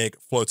that's going to make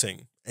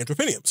floating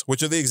entropiniums,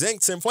 which are the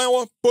exact same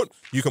flower, but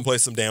you can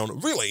place them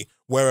down really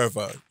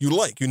wherever you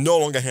like. You no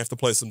longer have to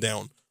place them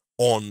down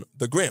on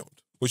the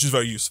ground, which is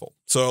very useful.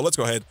 So let's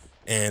go ahead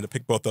and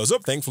pick both those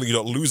up. Thankfully, you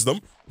don't lose them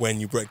when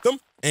you break them,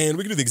 and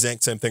we can do the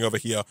exact same thing over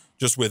here,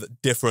 just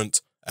with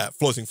different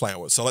floating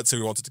flowers. So let's say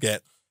we wanted to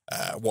get,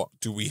 what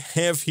do we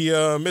have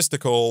here?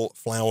 Mystical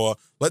flower.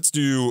 Let's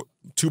do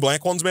 2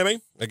 black ones, maybe.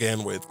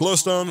 Again, with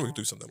glowstone, we can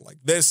do something like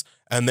this.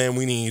 And then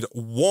we need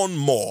 1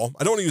 more.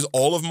 I don't want to use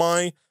all of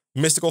my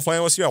mystical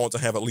flowers here. I want to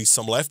have at least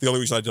some left. The only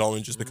reason I did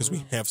orange is because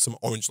we have some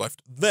orange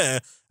left there.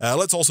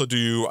 Let's also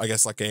do, I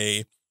guess, like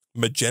a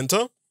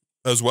magenta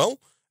as well.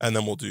 And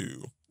then we'll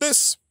do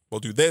this. We'll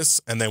do this.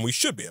 And then we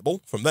should be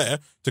able, from there,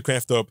 to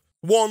craft up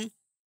 1,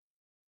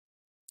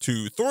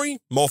 2, 3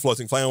 more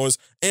floating flowers,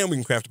 and we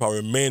can craft up our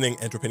remaining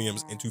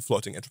entropiniums into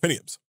floating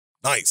entropiniums.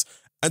 Nice.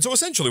 And so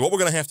essentially what we're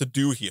going to have to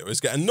do here is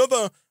get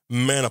another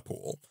mana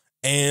pool.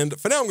 And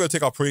for now, I'm going to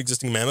take our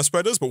pre-existing mana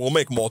spreaders, but we'll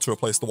make more to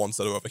replace the ones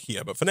that are over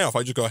here. But for now, if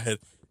I just go ahead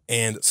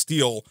and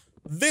steal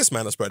this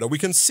mana spreader, we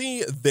can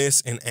see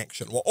this in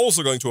action. We're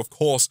also going to, of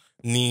course,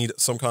 need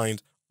some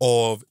kind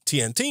of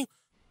TNT.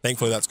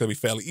 Thankfully, that's going to be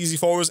fairly easy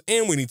for us,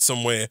 and we need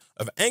some way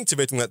of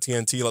activating that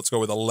TNT. Let's go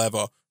with a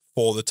lever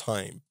for the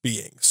time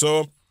being.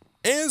 So,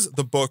 as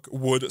the book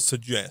would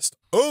suggest,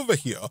 over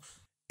here,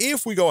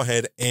 if we go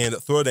ahead and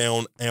throw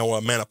down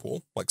our mana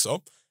pool, like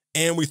so,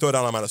 and we throw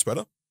down our mana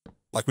spreader,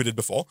 like we did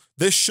before,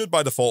 this should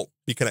by default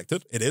be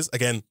connected. It is,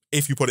 again,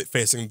 if you put it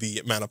facing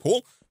the mana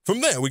pool.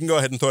 From there, we can go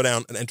ahead and throw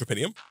down an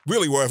entropinium,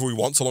 really wherever we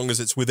want, so long as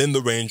it's within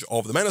the range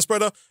of the mana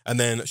spreader, and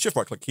then shift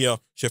right click here,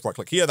 shift right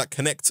click here, that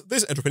connects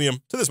this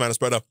entropinium to this mana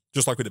spreader,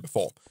 just like we did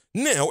before.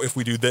 Now, if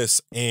we do this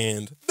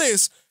and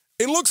this,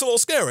 it looks a little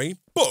scary,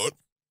 but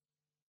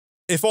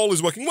if all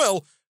is working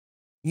well,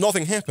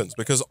 nothing happens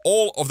because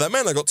all of that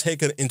mana got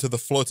taken into the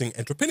floating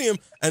entropinium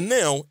and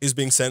now is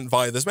being sent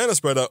via this mana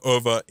spreader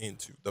over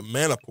into the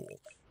mana pool.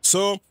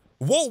 So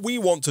what we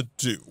want to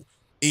do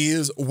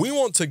is we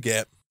want to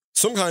get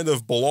some kind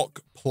of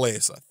block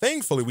placer.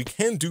 Thankfully, we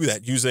can do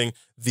that using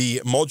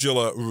the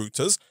modular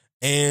routers,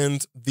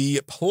 and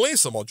the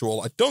placer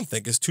module I don't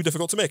think is too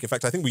difficult to make. In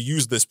fact, I think we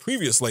used this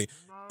previously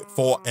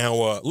for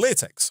our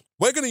latex.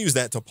 We're going to use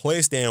that to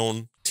place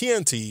down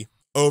TNT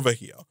over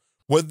here.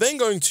 We're then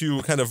going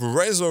to kind of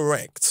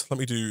resurrect, let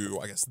me do,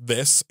 I guess,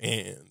 this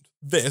and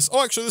this.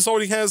 Oh, actually, this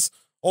already has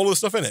all the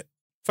stuff in it.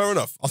 Fair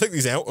enough. I'll take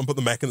these out and put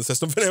them back in the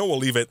system for now. We'll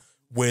leave it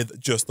with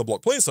just the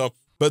block placer.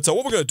 But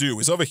what we're going to do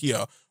is over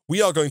here,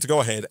 we are going to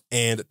go ahead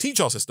and teach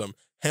our system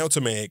how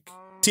to make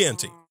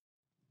TNT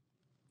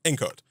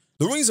ingot.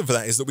 The reason for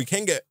that is that we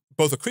can get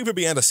both a creeper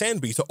bee and a sand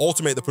bee to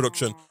automate the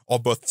production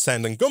of both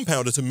sand and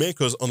gunpowder to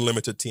make us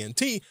unlimited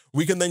TNT.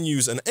 We can then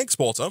use an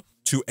exporter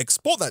to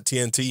export that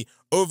TNT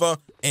over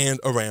and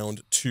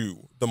around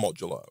to the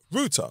modular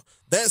router.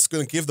 That's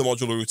going to give the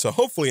modular router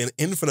hopefully an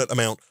infinite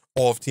amount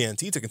of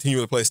TNT to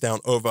continually place down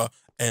over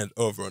and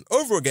over and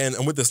over again.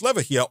 And with this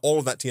lever here, all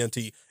of that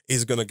TNT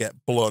is going to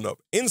get blown up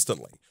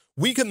instantly.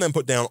 We can then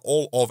put down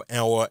all of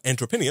our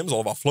entropiniums,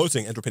 all of our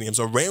floating entropiniums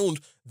around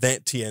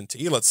that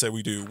TNT. Let's say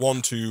we do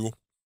 1, 2,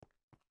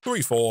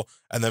 3, 4,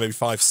 and then maybe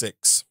 5,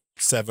 6,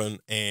 7,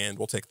 and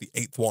we'll take the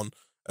 8th one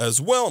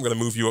as well. I'm going to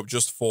move you up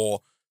just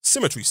for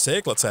symmetry's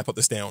sake. Let's say I put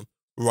this down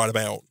right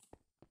about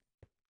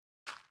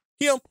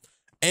here.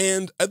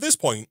 And at this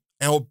point,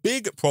 our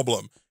big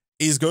problem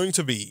is going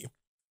to be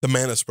the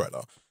mana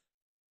spreader.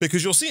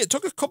 Because you'll see it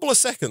took a couple of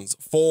seconds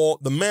for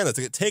the mana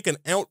to get taken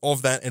out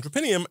of that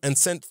entropinium and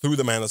sent through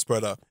the mana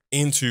spreader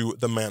into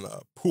the mana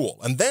pool.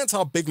 And that's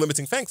our big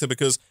limiting factor,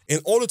 because in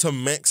order to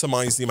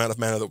maximize the amount of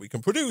mana that we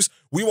can produce,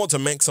 we want to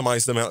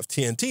maximize the amount of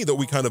TNT that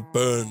we kind of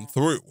burn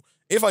through.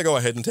 If I go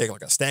ahead and take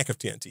like a stack of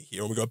TNT here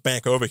and we go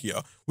back over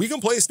here, we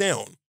can place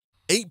down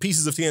 8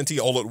 pieces of TNT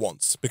all at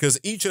once, because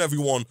each and every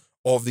one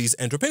of these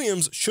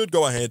entropiniums should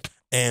go ahead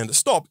and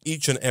stop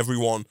each and every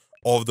one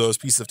of those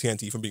pieces of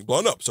TNT from being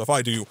blown up. So if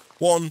I do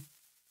 1,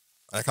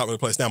 I can't really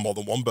place down more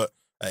than 1, but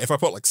if I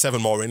put like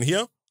 7 more in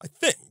here, I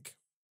think,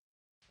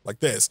 like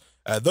this,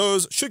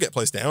 those should get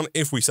placed down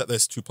if we set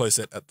this to place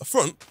it at the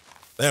front.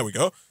 There we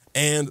go.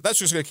 And that's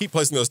just going to keep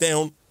placing those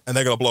down, and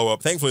they're going to blow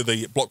up. Thankfully,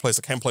 the block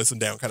placer can place them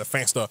down kind of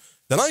faster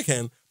than I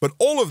can, but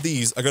all of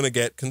these are going to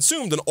get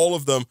consumed, and all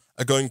of them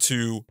are going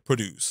to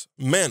produce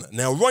mana.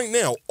 Now, right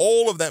now,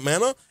 all of that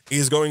mana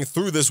is going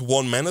through this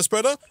one mana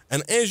spreader,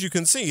 and as you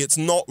can see, it's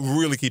not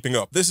really keeping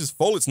up. This is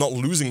full, it's not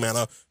losing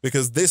mana,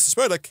 because this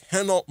spreader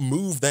cannot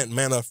move that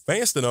mana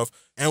fast enough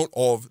out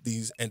of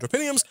these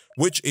entropiniums,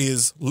 which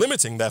is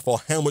limiting, therefore,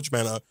 how much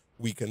mana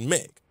we can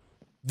make.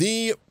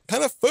 The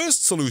kind of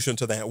first solution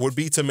to that would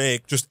be to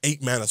make just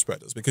 8 mana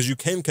spreaders, because you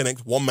can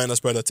connect 1 mana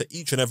spreader to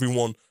each and every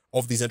one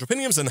of these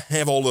entropiniums and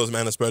have all those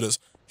mana spreaders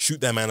shoot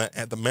their mana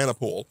at the mana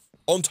pool.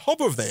 On top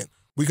of that,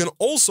 we can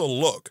also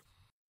look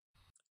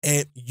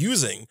at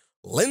using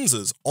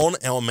lenses on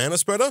our mana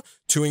spreader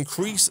to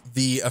increase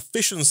the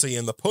efficiency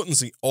and the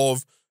potency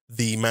of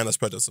the mana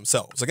spreaders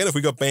themselves. Again, if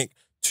we go back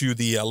to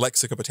the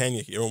Lexica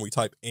Britannia here and we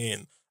type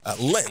in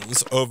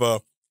lens over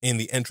in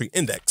the entry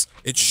index,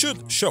 it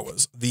should show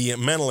us the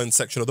mana lens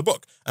section of the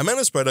book. A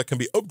mana spreader can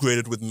be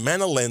upgraded with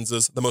mana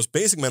lenses. The most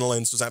basic mana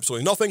lens does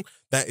absolutely nothing.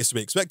 That is to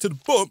be expected,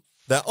 but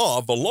there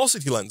are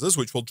velocity lenses,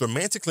 which will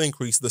dramatically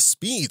increase the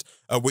speed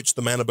at which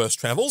the mana burst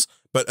travels,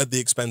 but at the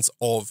expense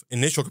of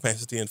initial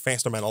capacity and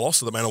faster mana loss,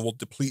 so the mana will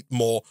deplete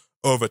more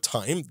over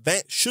time.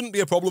 That shouldn't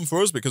be a problem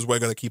for us, because we're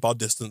going to keep our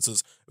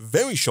distances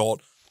very short.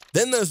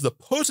 Then there's the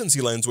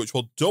potency lens, which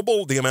will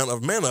double the amount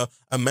of mana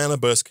a mana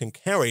burst can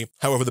carry,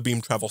 however the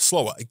beam travels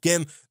slower.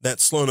 Again, that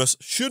slowness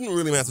shouldn't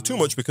really matter too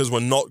much, because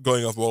we're not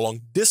going over a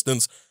long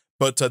distance,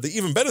 but the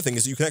even better thing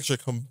is that you can actually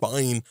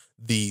combine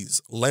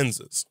these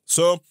lenses.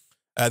 So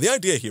the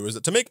idea here is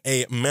that to make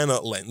a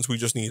mana lens, we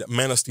just need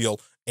mana steel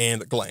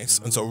and glass.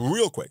 And so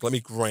real quick, let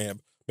me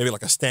grab maybe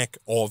like a stack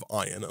of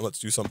iron, and let's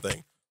do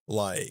something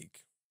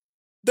like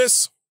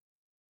this.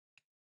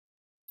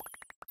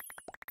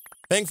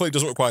 Thankfully, it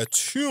doesn't require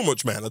too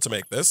much mana to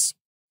make this.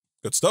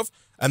 Good stuff.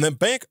 And then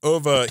back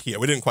over here,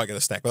 we didn't quite get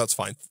a stack, but that's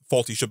fine.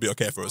 40 should be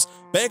okay for us.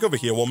 Back over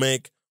here, we'll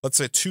make, let's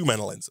say, 2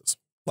 mana lenses,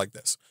 like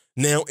this.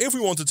 Now, if we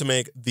wanted to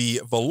make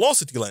the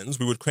velocity lens,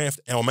 we would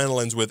craft our mana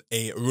lens with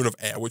a rune of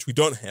air, which we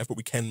don't have, but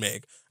we can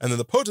make. And then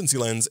the potency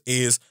lens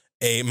is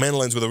a mana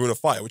lens with a rune of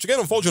fire, which again,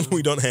 unfortunately,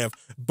 we don't have,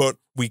 but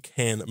we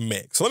can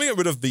make. So let me get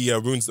rid of the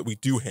runes that we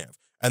do have.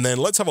 And then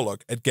let's have a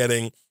look at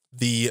getting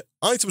the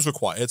items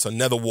required. So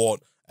nether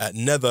wart,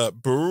 nether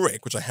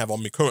brick, which I have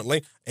on me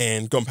currently,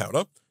 and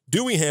gunpowder.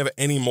 Do we have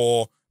any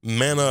more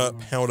mana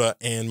powder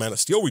and mana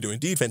steel? We do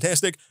indeed,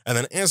 fantastic. And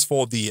then as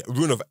for the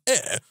rune of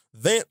air,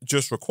 that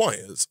just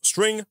requires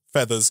string,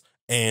 feathers,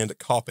 and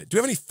carpet. Do we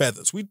have any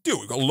feathers? We do,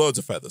 we've got loads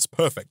of feathers,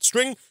 perfect.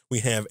 String, we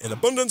have in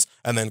abundance,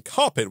 and then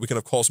carpet we can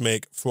of course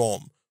make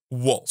from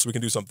wool. So we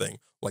can do something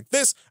like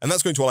this, and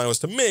that's going to allow us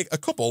to make a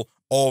couple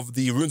of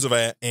the runes of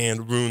air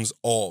and runes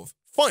of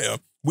fire.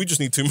 We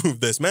just need to move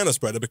this mana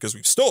spreader because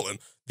we've stolen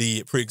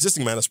the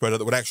pre-existing mana spreader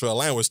that would actually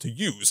allow us to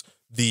use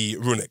the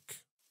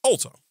runic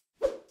altar.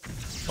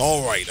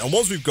 All right, and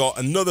once we've got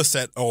another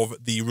set of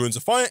the runes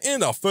of fire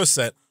and our first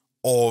set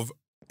of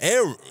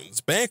air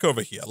runes back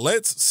over here.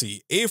 Let's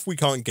see if we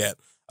can't get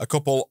a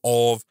couple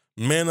of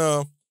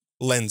mana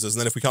lenses, and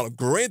then if we can't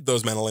upgrade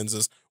those mana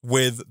lenses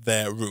with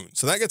their runes.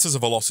 So that gets us a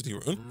velocity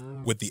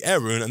rune with the air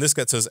rune, and this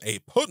gets us a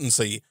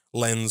potency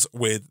lens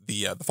with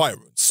the fire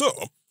rune. So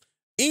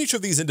each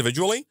of these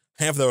individually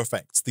have their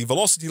effects. The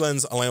velocity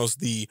lens allows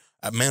the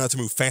mana to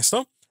move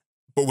faster,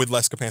 but with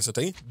less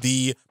capacity.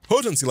 The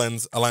potency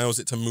lens allows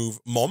it to move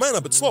more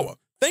mana, but slower.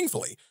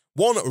 Thankfully,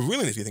 one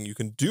really nifty thing you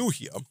can do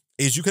here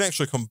is you can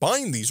actually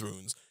combine these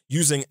runes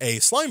using a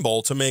slime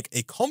ball to make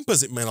a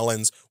composite mana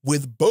lens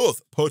with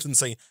both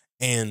potency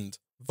and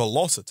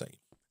velocity.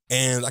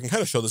 And I can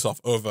kind of show this off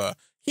over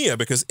here,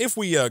 because if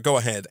we go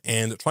ahead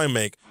and try and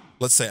make,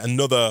 let's say,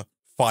 another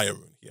fire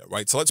rune here,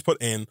 right? So let's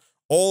put in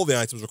all the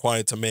items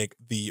required to make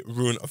the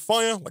rune of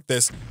fire, like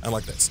this and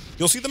like this.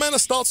 You'll see the mana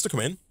starts to come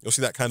in. You'll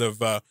see that kind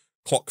of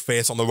clock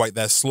face on the right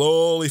there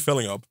slowly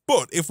filling up.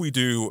 But if we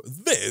do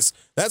this,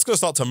 that's going to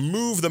start to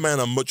move the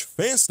mana much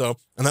faster,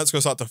 and that's going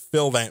to start to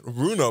fill that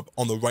rune up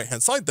on the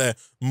right-hand side there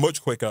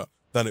much quicker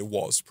than it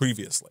was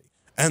previously.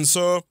 And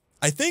so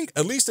I think,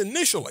 at least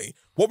initially,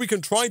 what we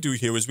can try do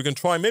here is we can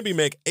try maybe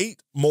make 8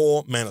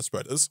 more mana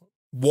spreaders,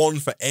 1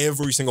 for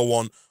every single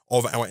one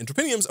of our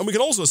entrepiniums, and we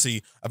can also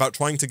see about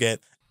trying to get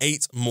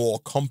 8 more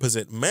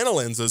composite mana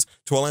lenses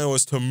to allow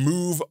us to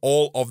move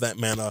all of that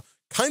mana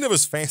kind of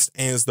as fast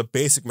as the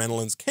basic mana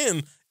lens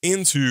can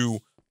into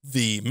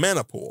the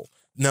mana pool.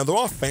 Now, there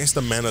are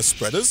faster mana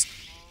spreaders,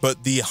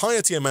 but the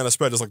higher tier mana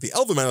spreaders, like the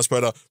Elven mana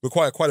spreader,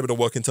 require quite a bit of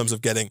work in terms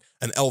of getting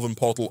an Elven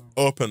portal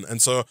open.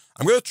 And so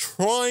I'm going to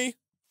try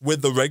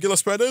with the regular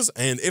spreaders,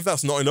 and if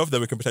that's not enough, then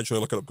we can potentially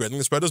look at upgrading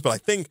the spreaders. But I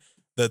think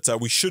that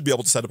we should be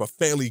able to set up a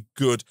fairly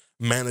good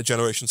mana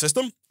generation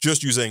system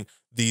just using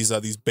these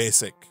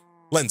basic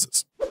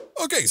lenses.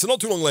 Okay, so not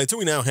too long later,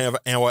 we now have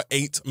our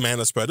 8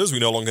 mana spreaders. We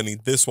no longer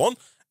need this one.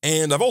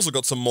 And I've also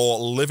got some more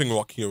living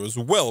rock here as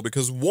well,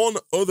 because one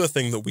other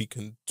thing that we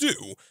can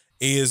do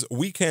is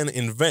we can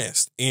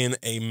invest in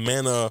a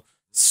mana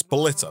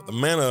splitter. The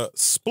mana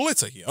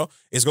splitter here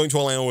is going to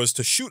allow us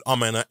to shoot our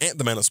mana at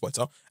the mana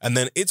splitter, and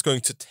then it's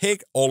going to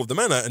take all of the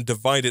mana and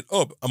divide it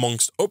up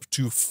amongst up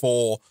to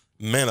 4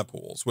 mana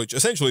pools, which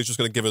essentially is just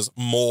going to give us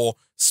more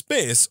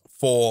space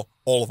for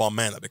all of our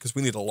mana, because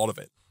we need a lot of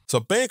it. So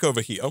back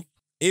over here,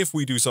 if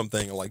we do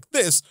something like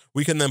this,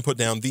 we can then put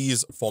down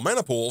these 4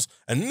 mana pools,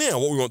 and now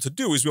what we want to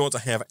do is we want to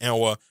have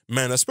our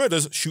mana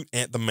spreaders shoot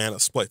at the mana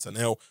splitter.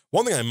 Now,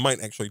 one thing I might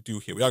actually do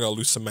here, we are going to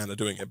lose some mana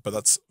doing it, but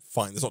that's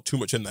fine, there's not too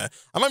much in there.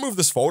 I might move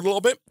this forward a little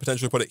bit,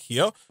 potentially put it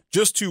here,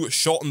 just to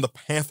shorten the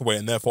pathway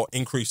and therefore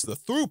increase the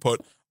throughput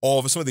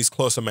of some of these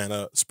closer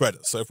mana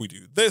spreaders. So if we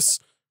do this,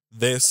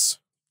 this,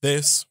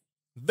 this,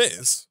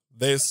 this,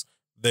 this,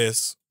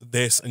 this,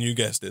 this, and you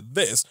guessed it,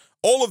 this,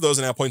 all of those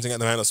are now pointing at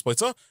the mana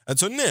splitter. And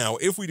so now,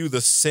 if we do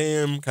the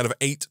same kind of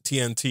 8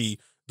 TNT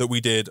that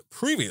we did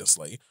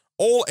previously,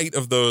 all 8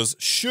 of those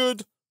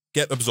should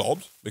get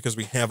absorbed, because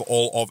we have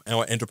all of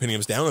our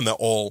entropiniums down and they're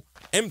all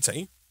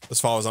empty,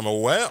 as far as I'm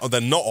aware. Or they're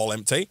not all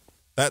empty.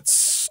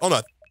 That's... oh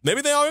no,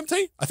 maybe they are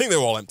empty? I think they're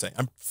all empty.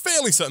 I'm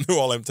fairly certain they're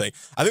all empty.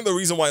 I think the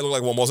reason why it looked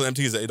like one wasn't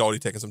empty is that it'd already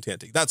taken some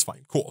TNT. That's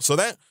fine. Cool. So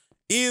that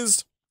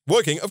is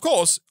working. Of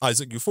course,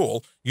 Isaac, you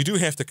fool, you do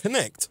have to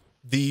connect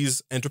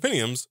these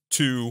entropiniums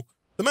to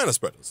the mana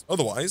spreaders.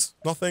 Otherwise,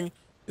 nothing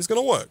is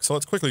going to work. So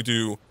let's quickly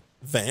do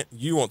that.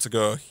 You want to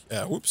go...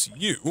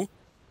 you.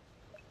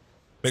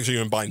 Make sure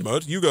you're in bind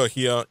mode. You go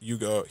here, you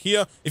go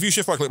here. If you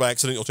shift right click by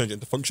accident, you'll change it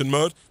into function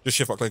mode. Just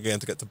shift right click again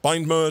to get to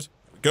bind mode.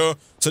 There we go.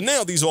 So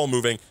now these are all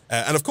moving.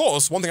 And of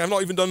course, one thing I've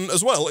not even done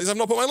as well is I've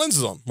not put my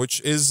lenses on, which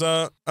is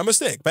a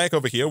mistake. Back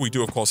over here, we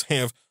do of course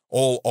have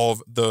all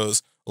of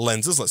those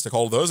lenses. Let's take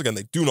all of those. Again,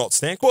 they do not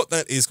stack, but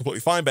that is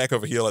completely fine. Back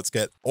over here, let's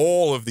get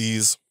all of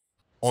these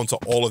onto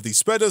all of these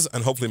spreaders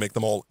and hopefully make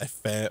them all a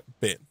fair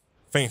bit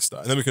faster.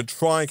 And then we can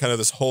try kind of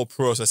this whole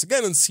process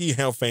again and see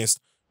how fast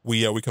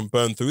we can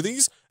burn through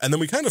these. And then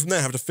we kind of now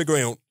have to figure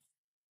out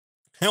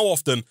how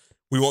often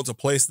we want to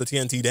place the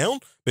TNT down,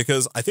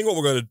 because I think what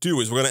we're going to do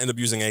is we're going to end up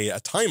using a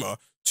timer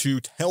to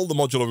tell the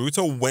modular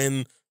router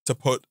when to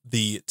put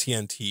the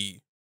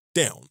TNT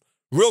down.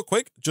 Real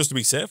quick, just to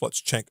be safe, let's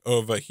check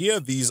over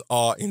here. These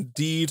are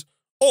indeed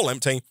all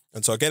empty.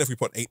 And so again, if we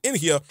put 8 in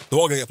here, they're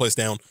all going to get placed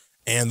down,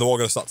 and they're all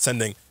going to start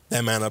sending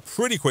their mana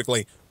pretty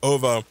quickly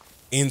over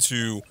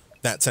into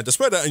that center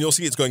spreader, and you'll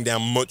see it's going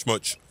down much,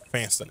 much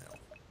faster now.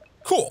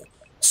 Cool.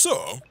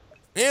 So,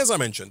 as I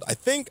mentioned, I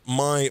think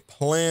my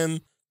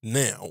plan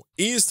now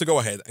is to go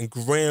ahead and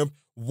grab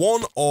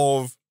one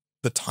of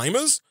the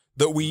timers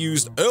that we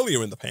used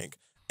earlier in the pack,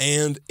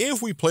 and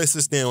if we place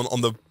this down on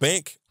the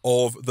back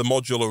of the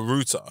modular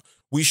router,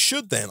 we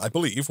should then, I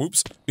believe,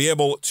 be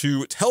able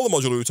to tell the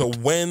modular router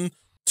when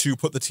to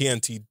put the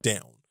TNT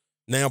down.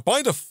 Now,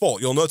 by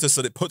default, you'll notice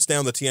that it puts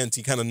down the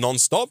TNT kind of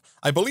non-stop.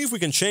 I believe we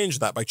can change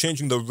that by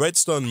changing the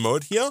redstone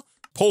mode here.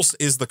 Pulse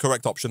is the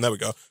correct option. There we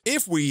go.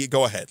 If we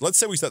go ahead, let's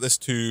say we set this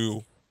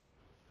to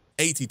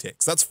 80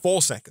 ticks. That's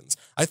 4 seconds.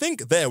 I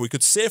think there we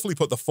could safely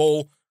put the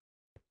full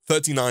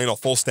 39 or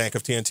full stack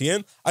of TNT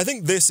in. I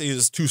think this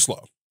is too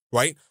slow.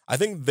 right? I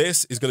think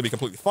this is going to be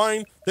completely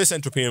fine. This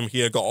entropium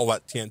here got all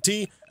that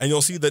TNT, and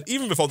you'll see that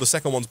even before the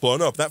second one's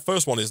blown up, that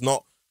first one is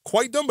not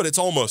quite done, but it's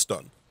almost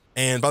done.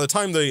 And by the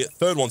time the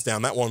third one's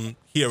down, that one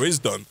here is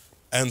done.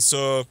 And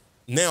so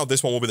now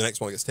this one will be the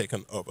next one that gets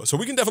taken over. So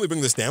we can definitely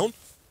bring this down.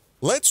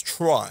 Let's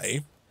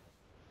try.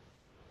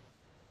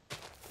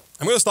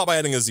 I'm going to start by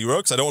adding a 0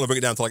 because I don't want to bring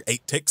it down to like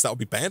 8 ticks. That would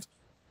be bad.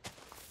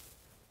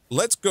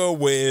 Let's go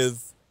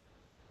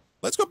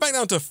back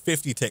down to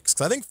 50 ticks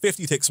because I think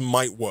 50 ticks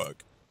might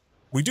work.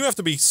 We do have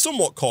to be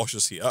somewhat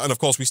cautious here. And of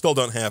course, we still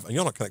don't have, and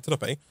you're not connected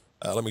up, eh?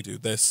 Let me do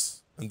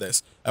this and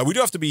this. We do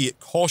have to be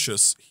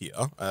cautious here.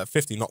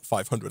 50, not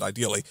 500,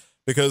 ideally,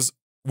 because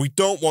we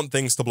don't want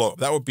things to blow up.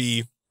 That would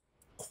be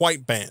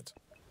quite bad.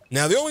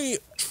 Now, the only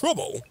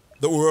trouble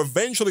that we're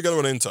eventually going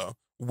to run into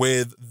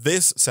with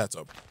this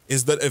setup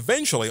is that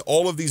eventually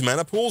all of these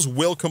mana pools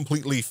will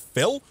completely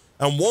fill.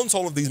 And once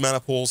all of these mana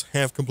pools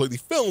have completely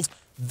filled,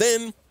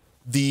 then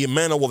the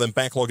mana will then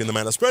backlog in the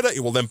mana spreader, it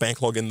will then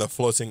backlog in the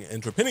floating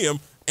entropinium,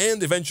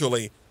 and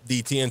eventually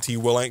the TNT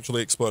will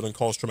actually explode and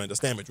cause tremendous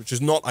damage, which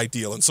is not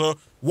ideal. And so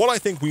what I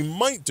think we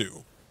might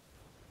do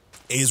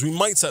is we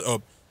might set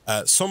up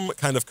some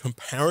kind of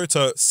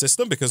comparator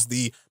system, because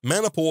the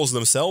mana pools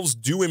themselves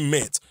do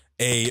emit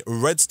a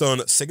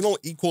redstone signal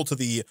equal to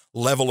the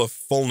level of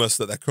fullness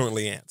that they're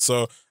currently at.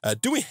 So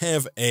do we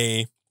have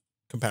a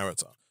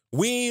comparator?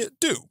 We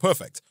do.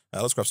 Perfect.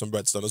 Let's grab some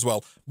redstone as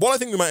well. What I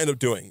think we might end up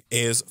doing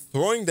is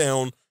throwing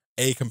down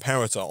a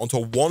comparator onto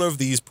one of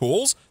these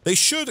pools. They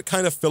should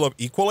kind of fill up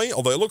equally,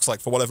 although it looks like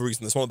for whatever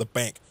reason this one at the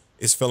back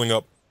is filling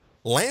up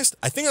last.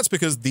 I think that's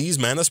because these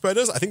mana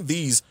spreaders, I think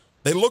these,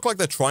 they look like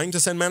they're trying to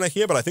send mana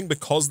here, but I think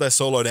because they're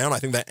so low down, I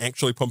think they're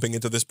actually pumping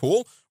into this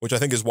pool, which I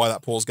think is why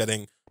that pool's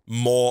getting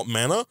more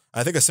mana.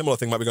 I think a similar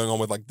thing might be going on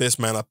with like this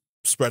mana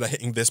spreader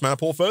hitting this mana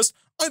pool first.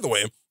 Either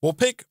way, we'll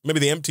pick maybe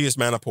the emptiest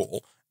mana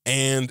pool,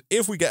 and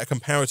if we get a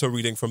comparator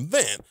reading from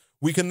that,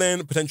 we can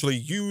then potentially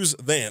use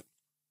that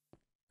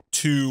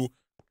to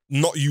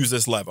not use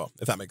this lever,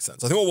 if that makes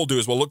sense. I think what we'll do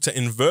is we'll look to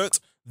invert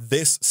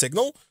this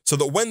signal so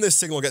that when this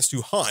signal gets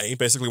too high,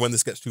 basically when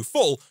this gets too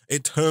full,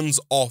 it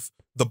turns off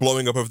the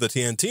blowing up of the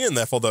TNT, and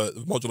therefore the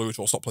modular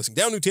router will stop placing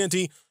down new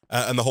TNT,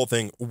 and the whole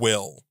thing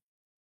will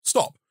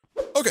stop.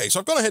 Okay, so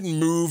I've gone ahead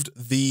and moved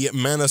the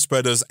mana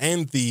spreaders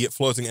and the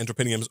floating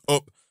entropiniums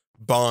up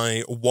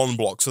by 1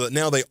 block, so that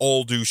now they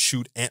all do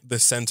shoot at the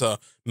center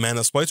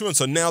mana splitter, and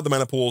so now the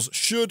mana pools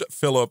should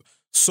fill up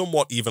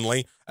somewhat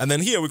evenly. And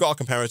then here we've got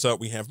our comparator,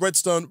 we have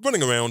redstone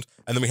running around,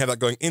 and then we have that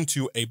going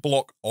into a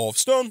block of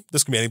stone.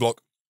 This can be any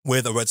block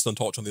with a redstone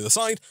torch on the other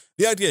side.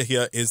 The idea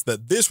here is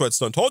that this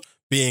redstone torch,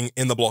 being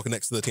in the block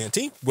next to the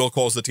TNT, will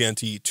cause the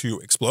TNT to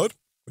explode,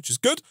 which is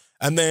good.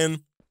 And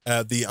then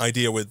the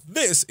idea with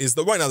this is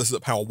that right now this is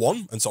at power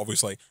 1, and so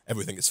obviously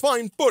everything is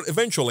fine, but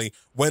eventually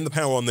when the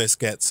power on this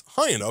gets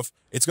high enough,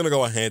 it's going to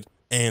go ahead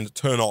and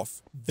turn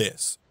off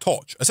this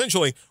torch.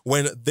 Essentially,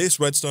 when this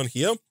redstone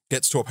here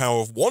gets to a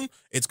power of 1,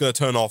 it's going to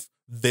turn off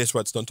this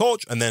redstone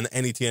torch, and then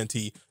any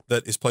TNT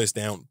that is placed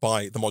down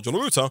by the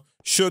modular router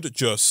should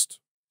just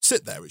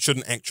sit there. It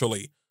shouldn't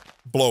actually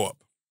blow up.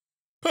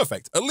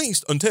 Perfect, at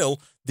least until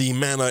the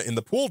mana in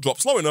the pool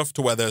drops low enough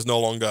to where there's no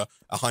longer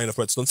a high enough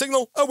redstone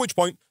signal, at which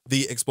point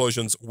the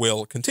explosions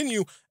will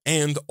continue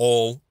and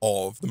all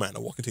of the mana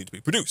will continue to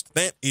be produced.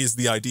 That is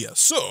the idea.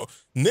 So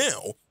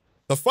now,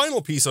 the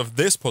final piece of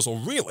this puzzle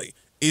really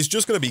is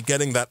just going to be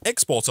getting that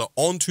exporter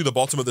onto the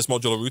bottom of this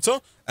modular router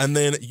and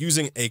then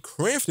using a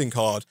crafting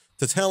card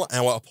to tell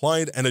our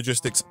Applied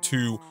Energistics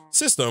 2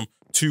 system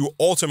to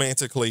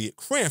automatically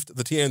craft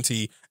the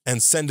TNT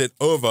and send it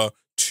over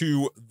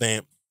to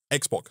that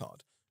export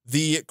card.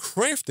 The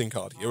crafting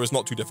card here is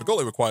not too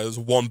difficult. It requires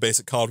one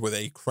basic card with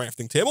a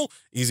crafting table,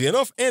 easy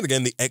enough. And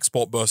again, the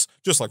export bus,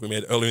 just like we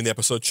made earlier in the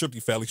episode, should be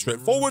fairly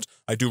straightforward.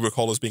 I do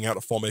recall us being out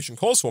of formation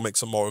cores, so we'll make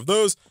some more of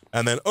those.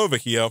 And then over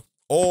here,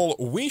 all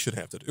we should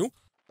have to do,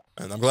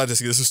 and I'm glad to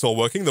see this is still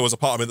working. There was a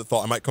part of me that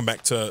thought I might come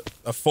back to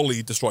a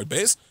fully destroyed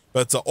base,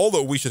 but all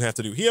that we should have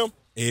to do here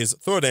is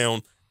throw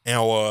down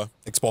our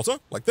exporter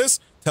like this,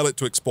 tell it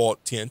to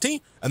export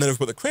TNT, and then if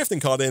we put the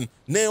crafting card in,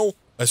 now,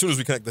 as soon as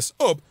we connect this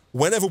up,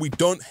 whenever we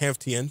don't have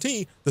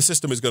TNT, the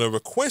system is going to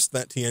request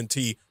that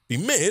TNT be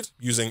made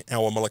using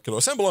our molecular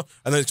assembler,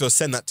 and then it's going to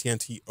send that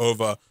TNT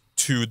over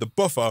to the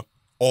buffer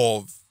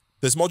of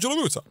this modular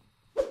router.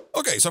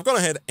 Okay, so I've gone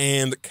ahead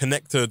and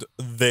connected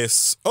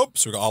this up.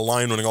 So we've got our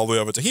line running all the way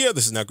over to here.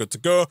 This is now good to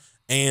go.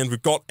 And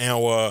we've got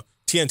our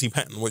TNT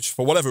pattern, which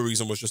for whatever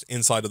reason was just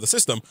inside of the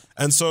system.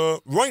 And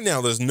so right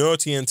now there's no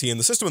TNT in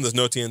the system and there's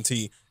no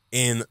TNT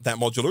in that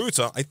modular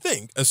router. I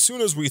think as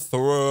soon as we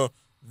throw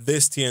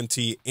this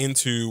TNT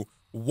into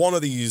one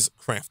of these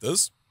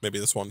crafters, maybe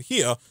this one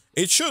here,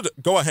 it should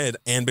go ahead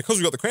and, because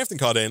we got the crafting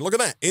card in, look at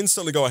that,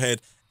 instantly go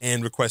ahead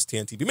and request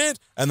TNT be made,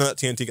 and then that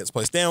TNT gets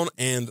placed down,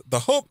 and the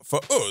hope for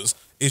us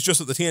is just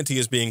that the TNT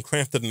is being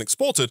crafted and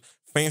exported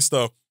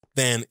faster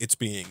than it's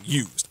being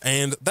used.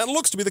 And that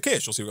looks to be the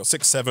case. You'll see we've got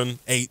 6, 7,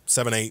 8,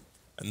 7, 8,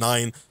 and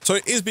 9. So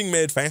it is being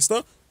made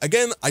faster.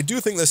 Again, I do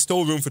think there's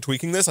still room for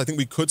tweaking this. I think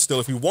we could still,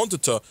 if we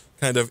wanted to,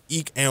 kind of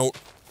eke out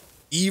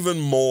even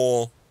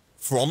more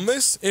from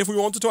this if we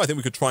wanted to. I think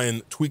we could try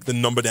and tweak the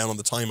number down on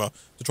the timer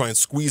to try and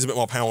squeeze a bit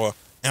more power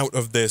out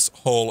of this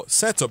whole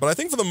setup. But I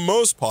think for the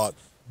most part,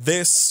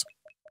 this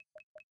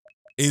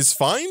is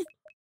fine.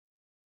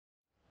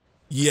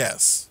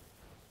 Yes.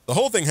 The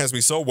whole thing has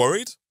me so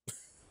worried.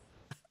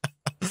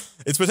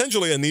 It's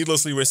potentially a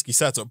needlessly risky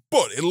setup,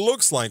 but it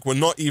looks like we're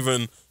not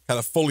even kind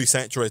of fully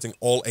saturating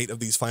all 8 of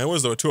these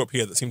firewalls. There are 2 up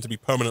here that seem to be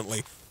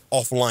permanently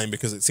offline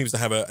because it seems to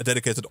have a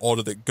dedicated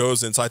order that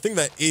goes in. So I think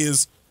there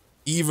is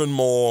even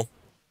more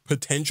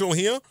potential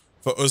here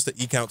for us to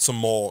eke out some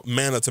more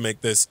mana to make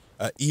this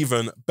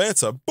even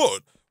better.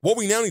 But what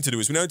we now need to do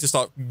is we now need to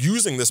start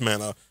using this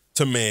mana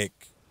to make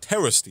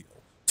TERRASTEEL.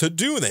 To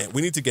do that,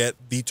 we need to get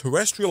the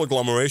terrestrial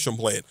agglomeration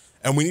plate,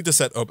 and we need to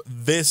set up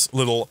this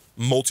little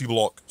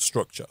multi-block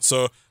structure.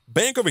 So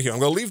back over here, I'm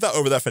going to leave that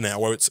over there for now,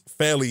 where it's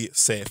fairly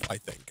safe, I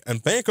think.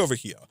 And back over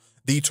here,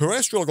 the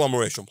terrestrial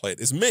agglomeration plate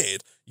is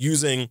made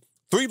using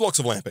 3 blocks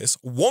of lapis,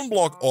 1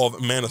 block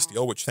of mana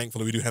steel, which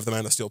thankfully we do have the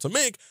mana steel to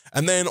make,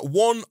 and then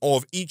 1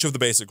 of each of the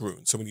basic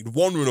runes. So we need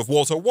 1 rune of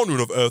water, 1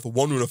 rune of earth,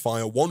 1 rune of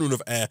fire, 1 rune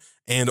of air,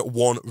 and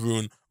 1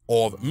 rune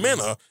of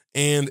mana.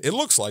 And it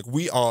looks like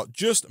we are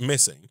just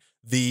missing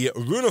the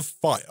rune of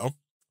fire,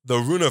 the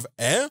rune of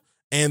air,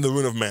 and the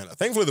rune of mana.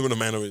 Thankfully, the rune of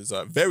mana is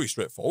very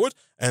straightforward.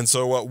 And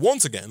so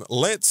once again,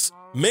 let's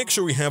make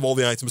sure we have all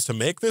the items to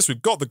make this.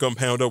 We've got the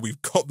gunpowder,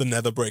 we've got the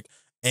nether brick,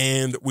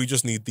 and we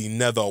just need the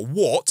nether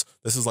wart.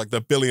 This is like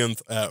the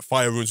billionth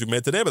fire runes we've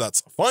made today, but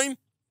that's fine.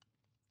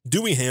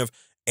 Do we have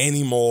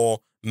any more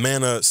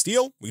mana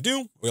steel? We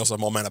do. We also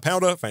have more mana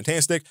powder.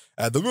 Fantastic.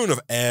 The rune of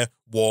air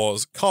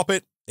was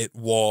carpet. It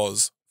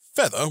was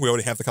feather. We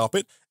already have the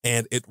carpet.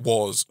 And it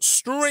was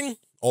string,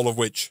 all of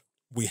which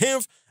we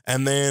have.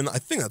 And then I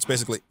think that's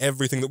basically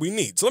everything that we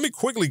need. So let me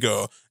quickly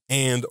go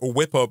and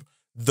whip up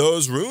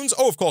those runes.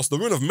 Oh, of course, the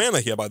rune of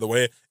mana here, by the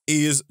way,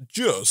 is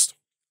just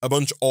a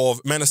bunch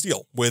of mana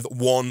steel with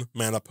 1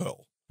 mana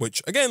pearl,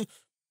 which, again,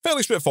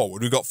 fairly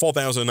straightforward. We've got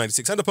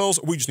 4,096 ender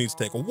pearls. We just need to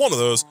take 1 of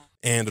those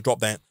and drop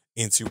that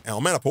into our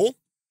mana pool,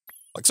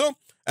 like so.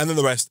 And then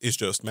the rest is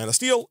just mana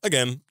steel,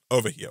 again,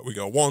 over here. We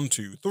go 1,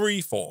 2,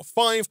 3, 4,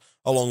 5,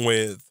 along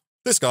with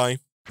this guy,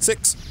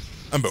 6,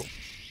 and boom.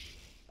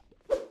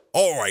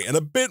 All right, and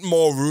a bit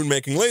more rune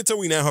making later,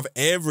 we now have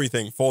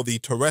everything for the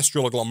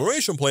terrestrial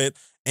agglomeration plate.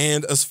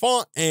 And as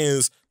far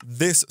as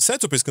this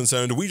setup is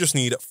concerned, we just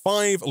need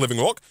 5 living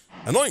rock.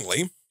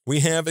 Annoyingly,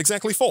 we have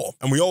exactly 4.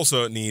 And we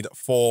also need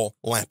 4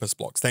 lapis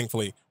blocks.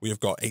 Thankfully, we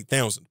have got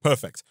 8,000.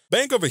 Perfect.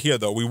 Back over here,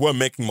 though, we were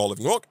making more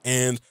living rock.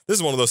 And this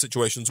is one of those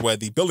situations where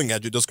the building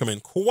gadget does come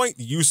in quite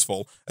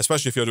useful,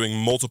 especially if you're doing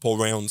multiple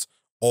rounds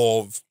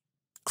of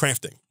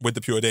crafting with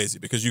the pure daisy,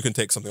 because you can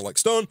take something like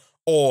stone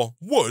or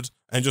wood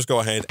and just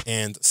go ahead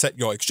and set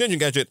your exchanging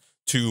gadget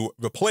to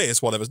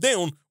replace whatever's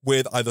down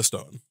with either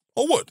stone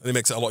or wood. And it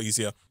makes it a lot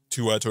easier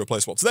to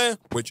replace what's there,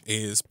 which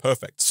is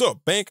perfect. So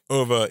back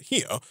over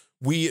here,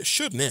 we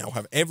should now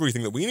have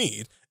everything that we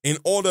need in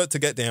order to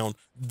get down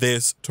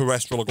this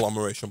terrestrial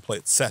agglomeration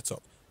plate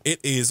setup. It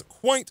is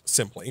quite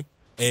simply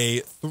a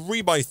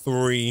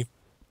 3x3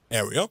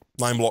 area,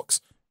 9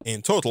 blocks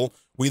in total.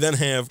 We then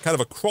have kind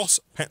of a cross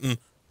pattern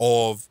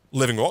of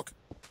living rock,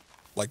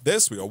 like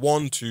this. We go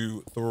 1,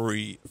 2,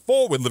 3,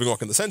 4 with living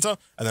rock in the center,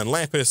 and then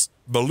lapis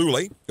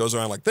beluli goes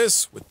around like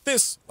this, with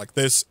this, like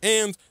this,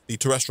 and the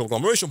terrestrial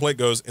agglomeration plate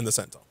goes in the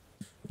center.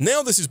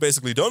 Now this is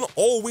basically done.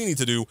 All we need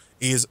to do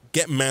is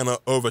get mana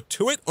over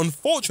to it.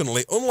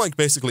 Unfortunately, unlike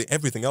basically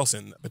everything else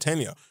in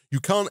Botania, you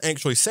can't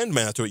actually send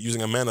mana to it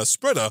using a mana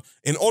spreader.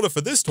 In order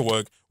for this to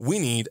work, we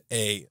need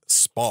a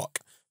spark.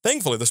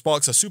 Thankfully, the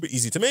sparks are super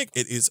easy to make.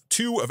 It is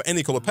 2 of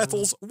any color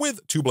petals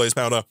with 2 blaze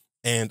powder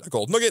and a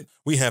gold nugget.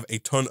 We have a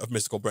ton of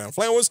mystical brown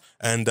flowers,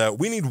 and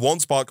we need 1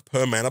 spark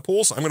per mana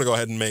pool, so I'm going to go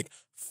ahead and make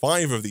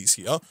 5 of these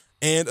here.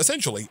 And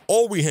essentially,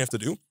 all we have to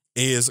do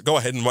is go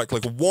ahead and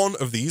right-click 1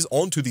 of these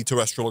onto the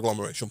terrestrial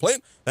agglomeration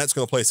plate. That's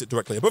going to place it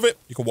directly above it.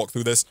 You can walk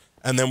through this,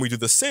 and then we do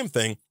the same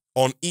thing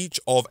on each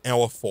of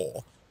our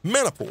 4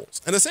 mana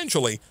pools. And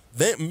essentially,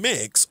 that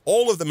makes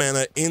all of the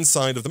mana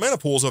inside of the mana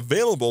pools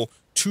available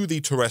to the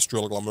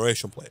terrestrial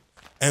agglomeration plate.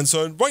 And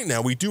so right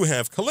now we do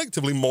have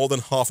collectively more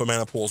than half a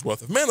mana pool's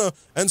worth of mana,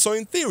 and so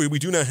in theory we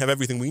do now have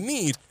everything we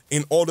need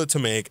in order to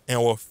make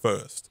our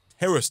first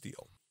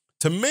TERRASTEEL.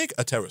 To make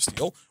a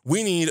TERRASTEEL,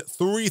 we need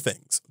 3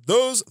 things.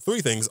 Those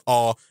 3 things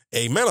are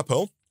a mana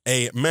pearl,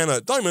 a mana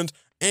diamond,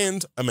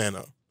 and a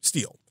mana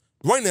steel.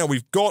 Right now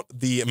we've got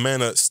the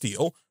mana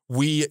steel.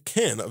 We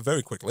can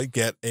very quickly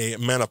get a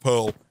mana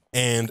pearl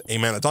and a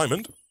mana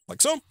diamond,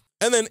 like so.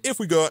 And then if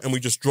we go and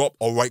we just drop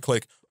or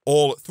right-click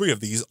all 3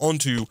 of these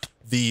onto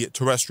the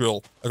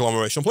terrestrial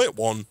agglomeration plate,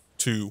 1,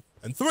 2,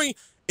 and 3,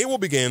 it will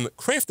begin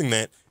crafting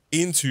that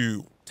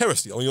into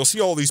TERRASTEEL. And you'll see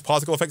all these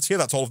particle effects here.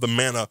 That's all of the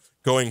mana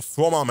going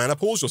from our mana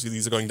pools. You'll see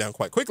these are going down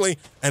quite quickly,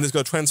 and it's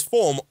going to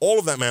transform all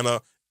of that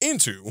mana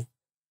into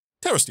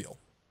TERRASTEEL.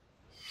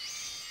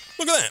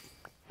 Look at that.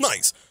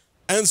 Nice.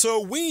 And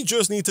so we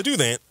just need to do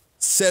that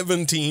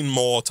 17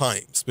 more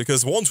times,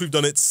 because once we've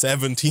done it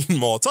 17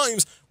 more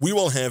times, we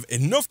will have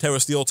enough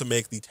TerraSteel to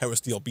make the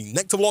TerraSteel B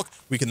Nectar block.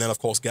 We can then, of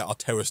course, get our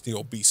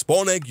TerraSteel B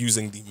spawn egg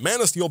using the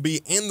Mana Steel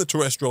B and the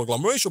Terrestrial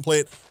Agglomeration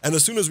Plate, and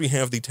as soon as we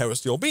have the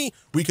TerraSteel B,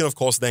 we can, of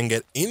course, then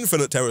get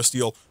infinite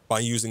TerraSteel by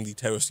using the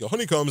TerraSteel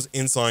honeycombs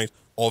inside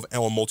of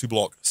our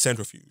multi-block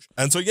centrifuge.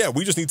 And so, yeah,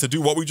 we just need to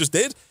do what we just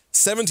did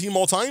 17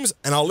 more times,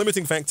 and our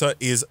limiting factor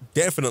is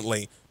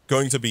definitely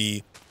going to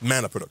be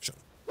mana production.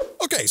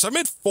 Okay, so I've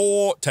made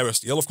 4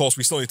 TerraSteel. Of course,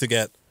 we still need to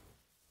get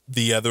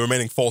the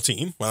remaining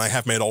 14. Well, I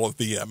have made all of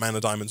the mana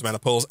diamonds, mana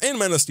pearls, and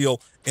mana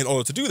steel in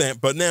order to do that,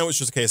 but now it's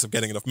just a case of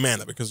getting enough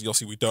mana, because you'll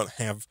see we don't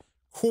have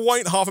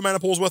quite half a mana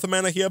pool's worth of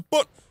mana here,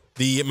 but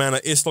the mana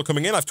is still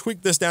coming in. I've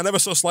tweaked this down ever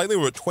so slightly.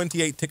 We're at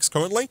 28 ticks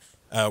currently.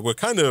 We're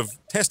kind of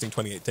testing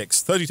 28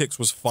 ticks. 30 ticks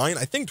was fine.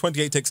 I think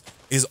 28 ticks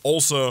is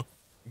also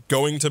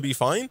going to be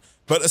fine,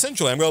 but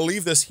essentially I'm going to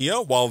leave this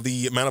here while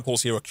the mana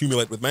pools here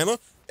accumulate with mana.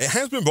 It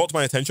has been brought to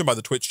my attention by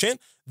the Twitch chat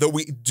that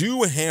we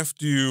do have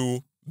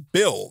to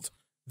build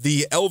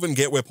the Elven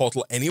Gateway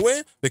portal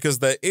anyway, because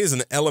there is an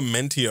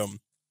Elementium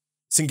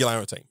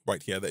singularity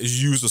right here that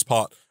is used as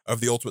part of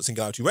the Ultimate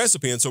Singularity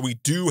recipe, and so we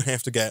do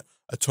have to get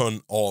a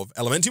ton of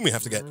Elementium. We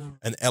have to get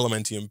an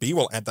Elementium B.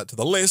 We'll add that to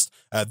the list.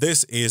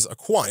 This is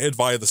acquired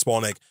via the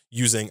spawn egg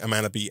using a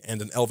Mana B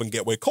and an Elven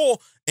Gateway core,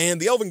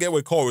 and the Elven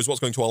Gateway core is what's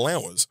going to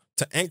allow us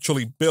to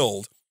actually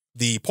build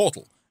the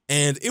portal.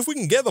 And if we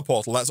can get the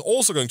portal, that's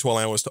also going to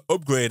allow us to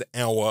upgrade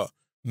our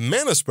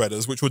mana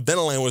spreaders, which would then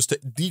allow us to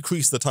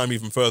decrease the time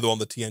even further on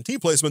the TNT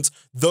placements,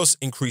 thus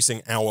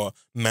increasing our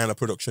mana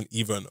production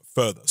even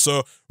further.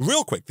 So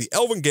real quick, the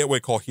Elven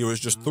Gateway core here is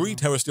just 3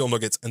 TerraSteel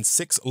nuggets and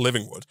 6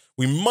 living wood.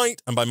 We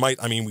might, and by might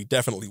I mean we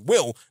definitely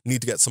will,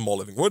 need to get some more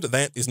living wood.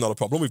 That is not a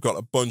problem. We've got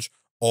a bunch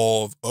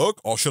of oak,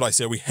 or should I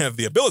say we have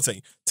the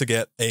ability to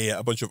get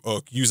a bunch of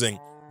oak using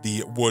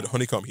the wood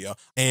honeycomb here.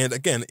 And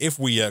again, if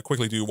we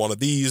quickly do one of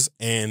these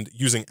and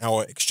using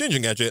our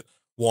exchanging gadget,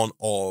 one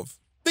of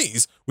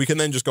these, we can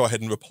then just go ahead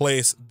and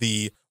replace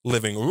the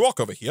living rock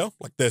over here,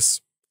 like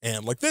this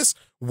and like this,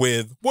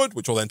 with wood,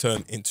 which will then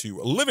turn into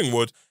living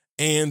wood.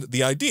 And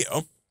the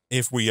idea,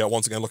 if we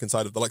once again look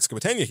inside of the Lexica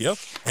Britannia here,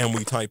 and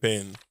we type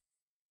in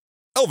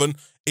Elven,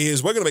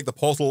 is we're going to make the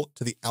portal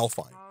to the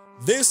Alphine.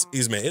 This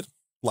is made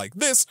like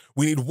this.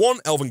 We need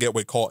 1 Elven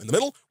Gateway core in the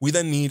middle. We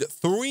then need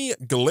 3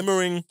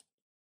 glimmering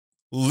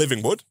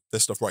living wood,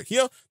 this stuff right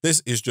here.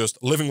 This is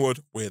just living wood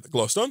with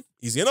glowstone,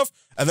 easy enough.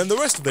 And then the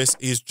rest of this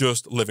is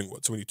just living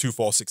wood. So we need 2,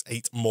 4, 6,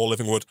 8 more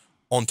living wood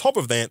on top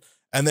of that.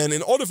 And then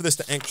in order for this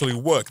to actually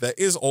work, there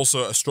is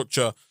also a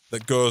structure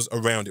that goes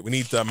around it. We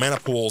need mana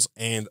pools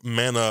and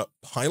mana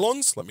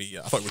pylons. Let me,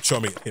 I thought it would show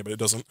me it here, but it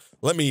doesn't.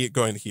 Let me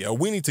go in here.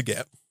 We need to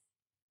get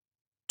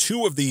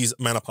 2 of these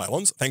mana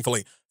pylons.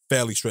 Thankfully,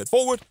 fairly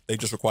straightforward. They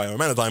just require a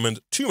mana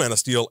diamond, 2 mana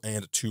steel,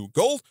 and 2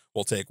 gold.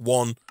 We'll take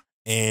 1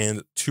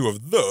 and 2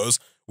 of those.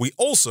 We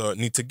also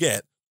need to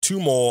get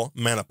 2 more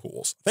mana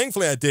pools.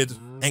 Thankfully, I did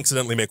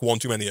accidentally make 1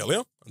 too many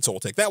earlier, and so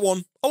we'll take that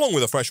one, along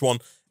with a fresh one,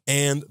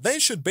 and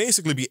that should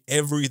basically be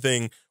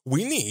everything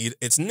we need.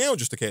 It's now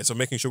just a case of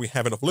making sure we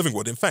have enough living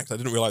wood. In fact, I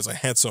didn't realize I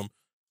had some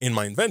in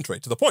my inventory,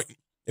 to the point,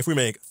 if we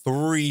make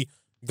 3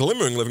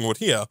 glimmering living wood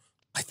here,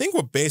 I think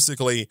we're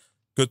basically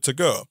good to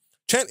go.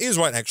 Chat is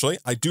right, actually.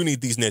 I do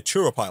need these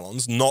Natura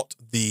pylons, not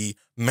the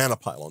mana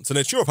pylons. The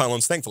Natura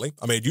pylons, thankfully,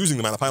 are made using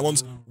the mana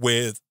pylons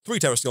with 3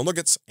 TerraSteel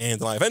nuggets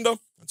and an Eye of Ender.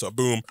 And so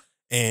boom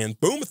and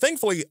boom.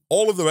 Thankfully,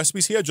 all of the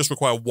recipes here just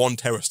require 1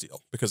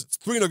 TerraSteel, because it's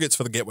 3 nuggets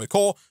for the Gateway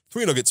core,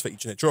 3 nuggets for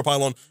each Natura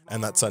pylon,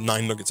 and that's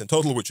 9 nuggets in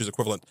total, which is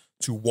equivalent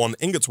to 1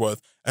 ingot's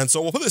worth. And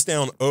so we'll put this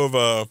down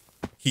over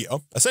here.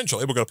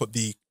 Essentially, we're going to put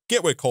the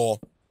Gateway core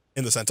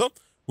in the center.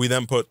 We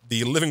then put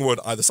the living wood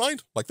either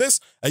side, like this.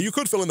 You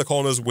could fill in the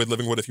corners with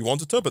living wood if you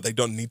wanted to, but they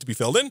don't need to be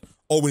filled in.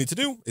 All we need to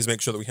do is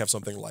make sure that we have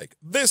something like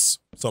this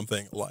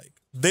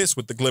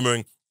with the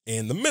glimmering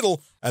in the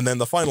middle, and then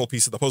the final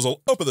piece of the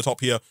puzzle up at the top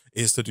here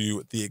is to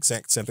do the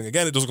exact same thing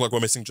again. It does look like we're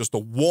missing just the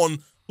 1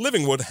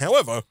 living wood.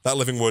 However, that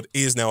living wood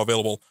is now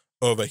available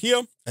over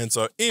here, and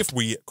so if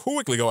we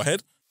quickly go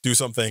ahead, do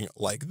something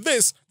like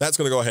this, that's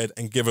going to go ahead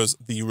and give us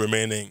the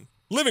remaining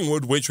living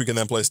wood, which we can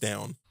then place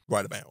down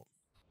right about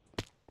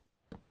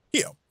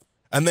here.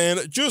 And then,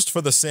 just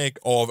for the sake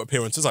of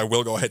appearances, I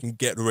will go ahead and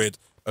get rid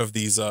of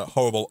these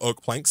horrible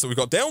oak planks that we've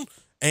got down.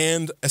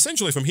 And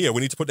essentially from here, we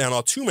need to put down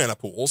our 2 mana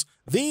pools.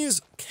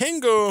 These can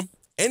go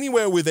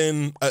anywhere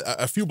within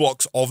a few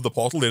blocks of the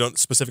portal. They don't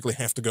specifically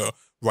have to go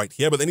right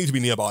here, but they need to be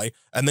nearby.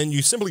 And then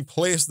you simply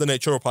place the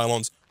Natura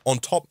pylons on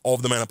top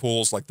of the mana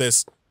pools like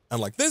this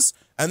and like this.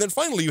 And then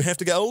finally, you have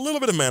to get a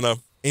little bit of mana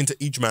into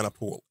each mana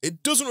pool.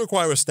 It doesn't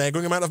require a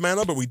staggering amount of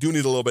mana, but we do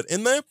need a little bit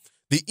in there.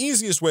 The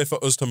easiest way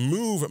for us to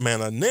move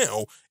mana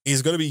now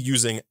is going to be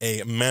using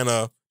a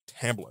mana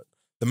tablet.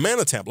 The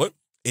mana tablet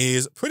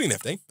is pretty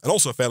nifty and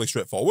also fairly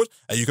straightforward.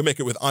 You can make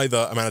it with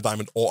either a mana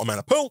diamond or a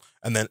mana pearl,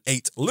 and then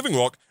 8 living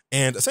rock.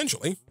 And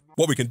essentially,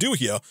 what we can do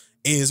here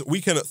is we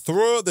can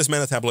throw this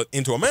mana tablet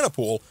into a mana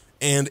pool,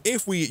 and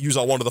if we use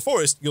our Wand of the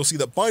Forest, you'll see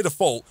that by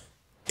default,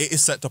 it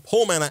is set to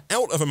pull mana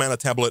out of a mana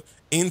tablet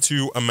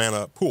into a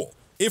mana pool.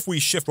 If we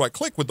shift right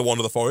click with the Wand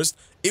of the Forest,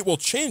 it will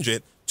change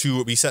it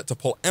to be set to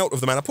pull out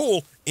of the mana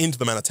pool into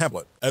the mana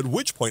tablet. At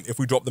which point, if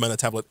we drop the mana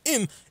tablet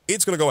in,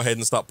 it's going to go ahead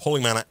and start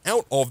pulling mana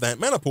out of that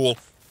mana pool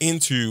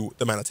into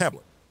the mana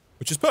tablet,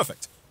 which is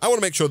perfect. I want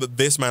to make sure that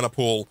this mana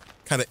pool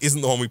kind of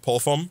isn't the one we pull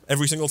from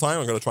every single time.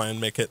 I'm going to try and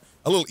make it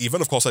a little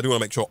even. Of course, I do want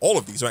to make sure all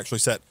of these are actually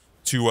set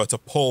to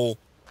pull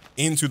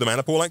into the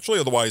mana pool, actually.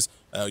 Otherwise,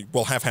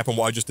 we'll have happen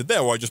what I just did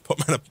there, where I just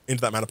put mana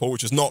into that mana pool,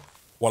 which is not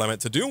what I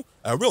meant to do.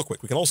 Real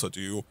quick, we can also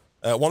do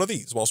one of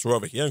these whilst we're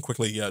over here and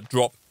quickly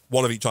drop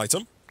one of each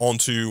item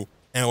onto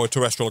our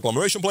terrestrial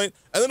agglomeration plate.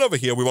 And then over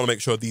here, we want to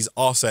make sure these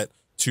are set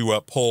to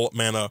pull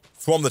mana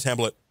from the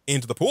tablet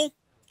into the pool,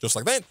 just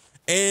like that.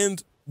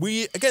 And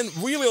we, again,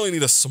 really only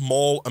need a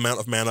small amount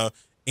of mana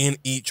in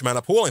each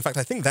mana pool. In fact,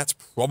 I think that's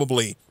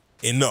probably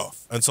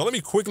enough. And so let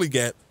me quickly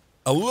get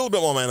a little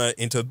bit more mana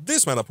into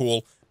this mana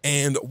pool.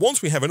 And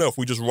once we have enough,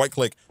 we just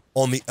right-click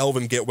on the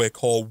Elven Gateway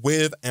core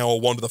with our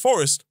Wand of the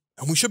Forest,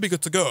 and we should be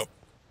good to go.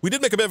 We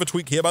did make a bit of a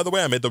tweak here, by the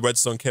way. I made the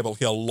redstone cable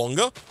here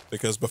longer,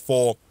 because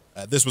before,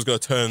 this was going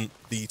to turn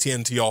the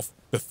TNT off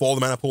before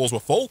the mana pools were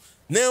full.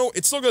 Now,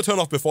 it's still going to turn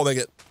off before they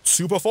get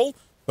super full,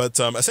 but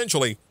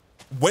essentially,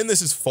 when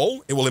this is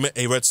full, it will emit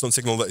a redstone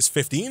signal that is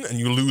 15, and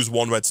you lose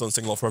one redstone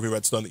signal for every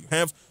redstone that you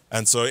have.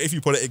 And so if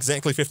you put it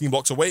exactly 15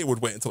 blocks away, it would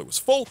wait until it was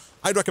full.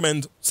 I'd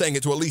recommend setting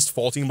it to at least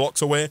 14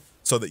 blocks away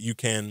so that you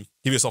can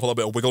give yourself a little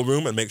bit of wiggle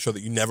room and make sure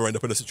that you never end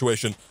up in a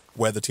situation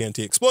where the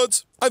TNT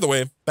explodes. Either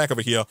way, back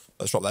over here,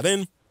 let's drop that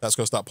in. That's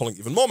going to start pulling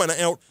even more mana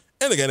out.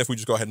 And again, if we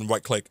just go ahead and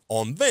right-click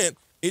on that,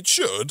 it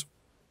should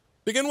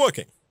begin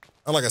working.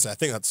 And like I said, I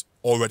think that's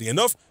already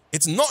enough.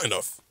 It's not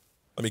enough.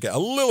 Let me get a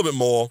little bit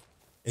more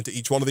into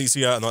each one of these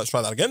here, and let's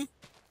try that again.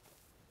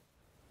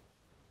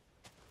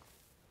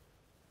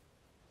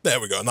 There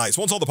we go, nice.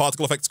 Once all the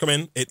particle effects come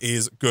in, it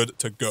is good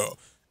to go.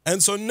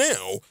 And so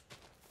now,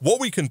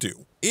 what we can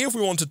do, if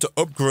we wanted to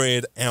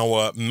upgrade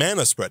our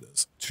mana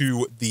spreaders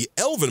to the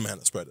Elven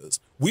mana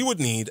spreaders, we would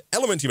need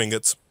Elementium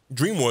ingots,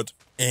 Dreamwood,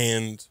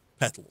 and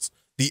petals.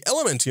 The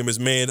Elementium is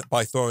made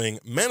by throwing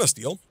mana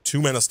steel,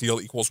 2 mana steel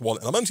equals 1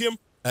 Elementium,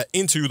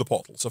 into the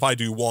portal. So if I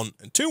do 1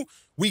 and 2,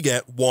 we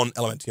get 1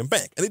 Elementium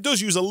back. And it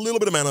does use a little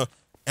bit of mana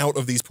out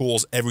of these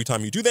pools every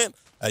time you do that.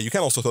 You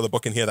can also throw the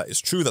book in here, that is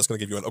true. That's going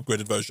to give you an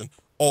upgraded version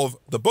of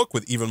the book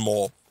with even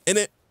more in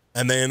it.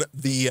 And then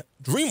the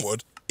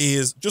Dreamwood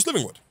is just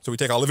living wood. So we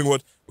take our living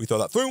wood, we throw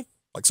that through,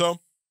 like so.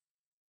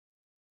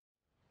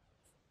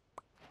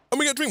 And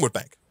we get Dreamwood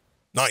back.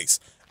 Nice.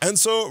 And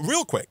so,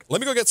 real quick,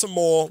 let me go get some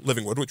more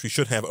living wood, which we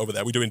should have over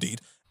there. We do indeed.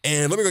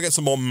 And let me go get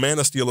some more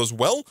mana steel as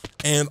well.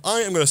 And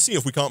I am going to see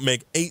if we can't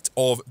make 8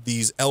 of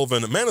these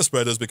Elven mana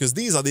spreaders, because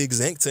these are the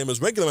exact same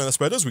as regular mana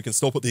spreaders. We can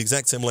still put the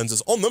exact same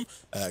lenses on them.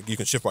 You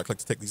can shift right click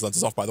to take these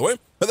lenses off, by the way.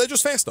 But they're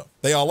just faster.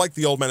 They are like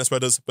the old mana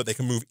spreaders, but they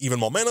can move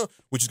even more mana,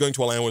 which is going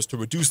to allow us to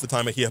reduce the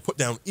timer here, put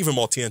down even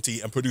more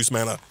TNT, and produce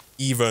mana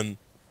even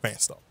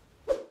faster.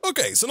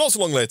 Okay, so not so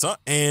long later,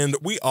 and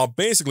we are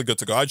basically good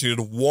to go. I actually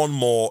did one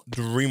more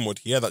Dreamwood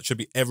here. That should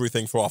be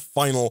everything for our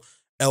final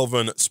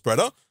Elven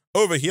spreader.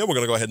 Over here, we're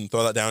going to go ahead and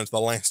throw that down into the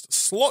last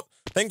slot.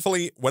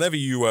 Thankfully, whenever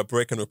you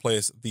break and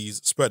replace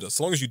these spreaders,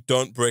 so long as you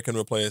don't break and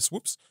replace,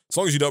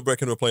 so long as you don't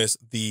break and replace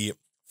the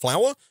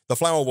flower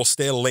will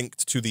stay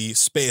linked to the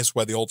space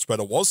where the old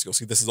spreader was. You'll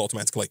see this is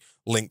automatically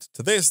linked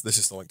to this. This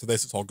is still linked to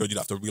this. It's all good. You'd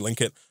have to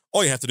relink it.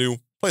 All you have to do,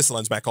 place the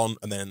lens back on,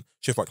 and then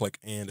shift right click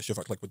and shift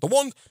right click with the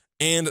wand.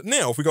 And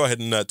now, if we go ahead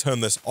and turn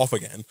this off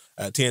again,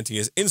 TNT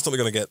is instantly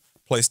going to get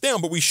placed down,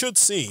 but we should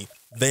see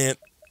that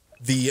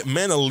the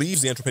mana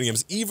leaves the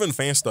Entropiniums even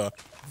faster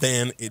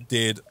than it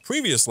did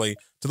previously,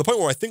 to the point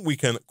where I think we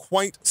can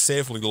quite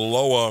safely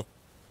lower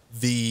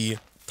the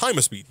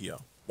timer speed here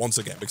once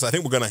again, because I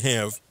think we're going to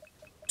have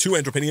 2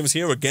 Entropiniums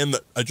here, again,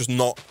 that are just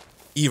not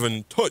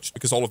even touched,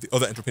 because all of the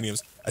other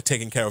Entropiniums are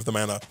taking care of the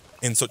mana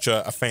in such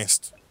a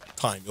fast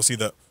time. You'll see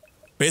that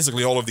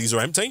basically all of these are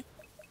empty,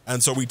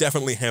 and so we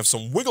definitely have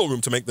some wiggle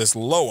room to make this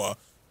lower.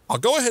 I'll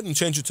go ahead and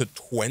change it to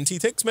 20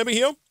 ticks maybe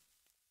here,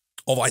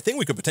 although I think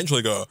we could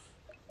potentially go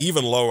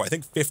even lower. I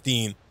think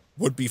 15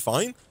 would be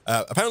fine.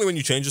 Apparently when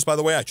you change this, by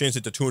the way, I changed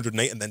it to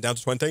 208 and then down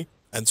to 20,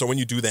 and so when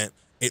you do that,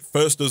 it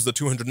first does the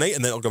 208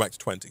 and then it'll go back to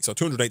 20. So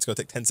 208 is going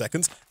to take 10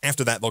 seconds.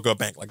 After that, they'll go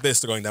back like this.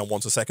 They're going down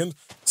once a second.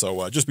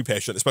 So just be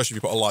patient, especially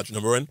if you put a large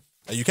number in.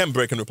 You can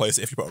break and replace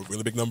it if you put a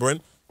really big number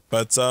in.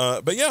 But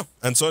yeah,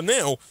 and so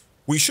now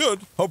we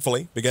should,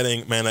 hopefully, be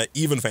getting mana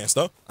even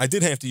faster. I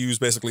did have to use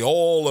basically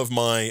all of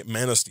my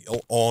mana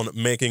steel on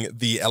making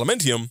the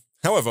Elementium.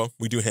 However,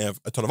 we do have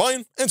a ton of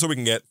iron, and so we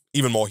can get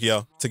even more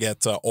here to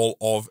get all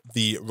of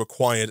the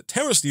required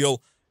TERRASTEEL.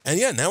 And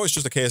yeah, now it's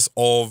just a case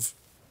of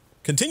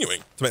continuing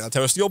to make that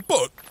TERRASTEEL,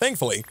 but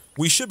thankfully,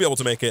 we should be able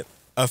to make it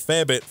a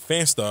fair bit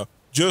faster,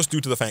 just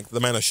due to the fact that the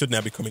mana should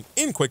now be coming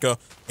in quicker.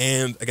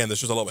 And again, there's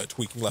just a little bit of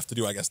tweaking left to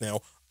do, I guess, now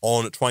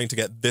on trying to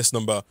get this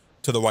number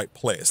to the right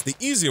place. The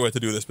easier way to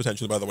do this,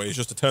 potentially, by the way, is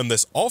just to turn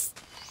this off,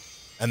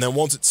 and then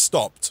once it's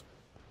stopped,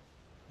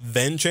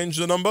 then change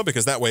the number,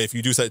 because that way, if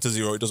you do set it to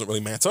 0, it doesn't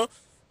really matter.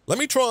 Let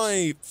me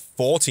try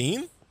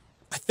 14.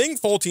 I think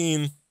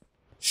 14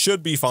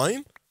 should be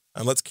fine.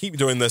 And let's keep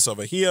doing this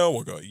over here.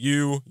 We'll go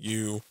you,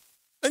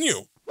 and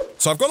you.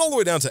 So I've gone all the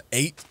way down to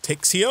 8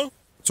 ticks here.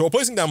 So we're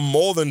placing down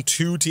more than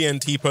 2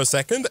 TNT per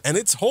second, and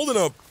it's holding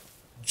up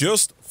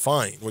just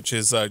fine, which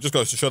is just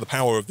goes to show the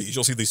power of these.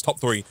 You'll see these top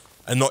 3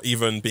 are not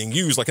even being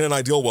used. Like in an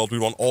ideal world, we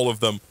want all of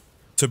them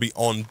to be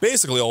on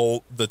basically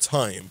all the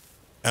time.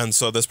 And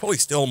so there's probably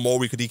still more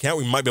we could eke out.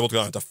 We might be able to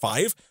go down to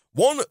 5.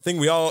 One thing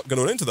we are going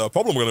to run into, though, a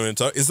problem we're going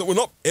to run into, is that we're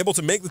not able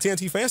to make the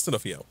TNT fast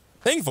enough here.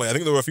 Thankfully, I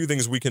think there are a few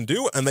things we can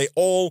do, and they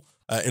all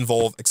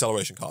involve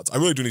acceleration cards. I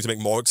really do need to make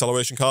more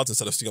acceleration cards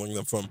instead of stealing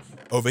them from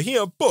over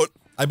here, but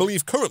I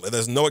believe currently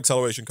there's no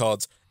acceleration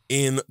cards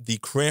in the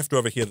crafter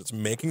over here that's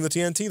making the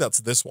TNT. That's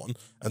this one.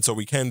 And so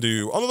we can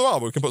do, oh no, there are,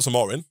 but we can put some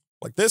more in,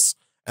 like this.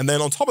 And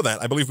then on top of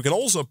that, I believe we can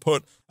also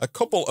put a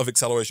couple of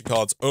acceleration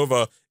cards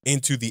over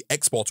into the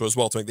exporter as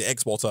well to make the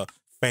exporter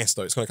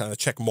faster. It's going to kind of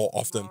check more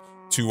often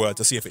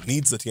to see if it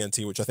needs the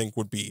TNT, which I think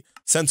would be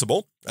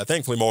sensible.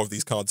 Thankfully, more of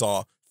these cards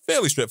are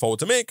fairly straightforward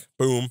to make.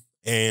 Boom,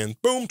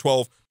 and boom,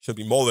 12 should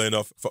be more than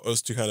enough for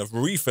us to kind of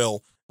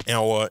refill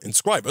our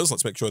inscribers.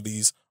 Let's make sure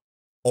these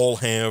all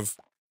have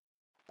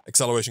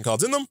acceleration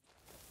cards in them.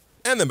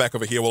 And then back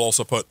over here, we'll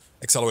also put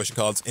acceleration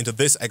cards into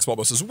this export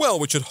bus as well,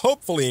 which should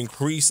hopefully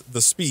increase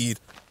the speed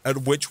at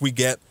which we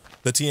get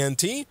the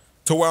TNT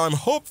to where I'm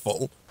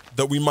hopeful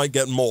that we might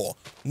get more.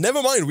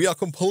 Never mind, we are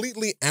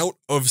completely out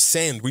of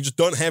sand. We just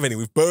don't have any.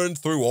 We've burned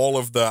through all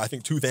of the, I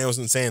think,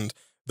 2,000 sand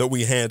that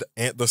we had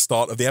at the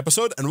start of the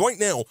episode. And right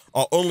now,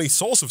 our only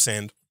source of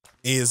sand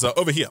is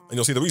over here. And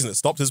you'll see the reason it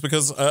stopped is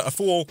because a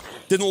fool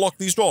didn't lock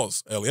these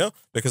drawers earlier,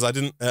 because I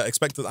didn't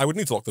expect that I would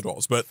need to lock the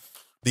drawers. But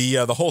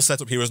the whole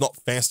setup here is not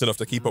fast enough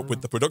to keep up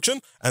with the production.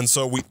 And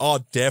so we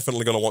are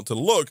definitely going to want to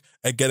look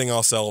at getting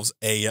ourselves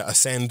a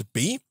sand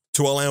bee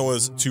to allow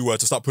us to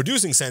start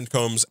producing sand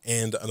combs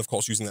and of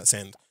course, using that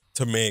sand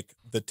to make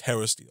the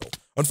TerraSteel.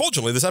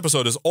 Unfortunately, this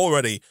episode is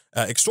already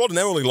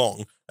extraordinarily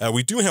long.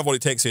 We do have what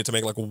it takes here to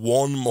make like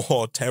one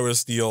more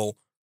TerraSteel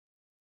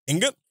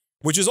ingot,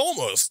 which is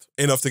almost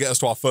enough to get us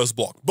to our first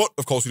block. But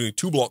of course, we need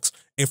 2 blocks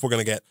if we're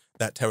going to get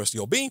that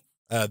TerraSteel bee.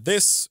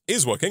 This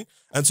is working.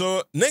 And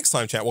so next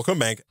time, chat, we'll come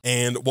back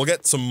and we'll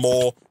get some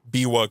more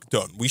bee work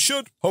done. We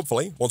should,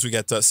 hopefully, once we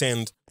get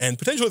sand and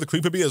potentially the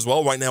creeper bee as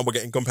well. Right now, we're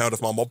getting gunpowder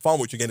from our mob farm,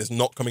 which again is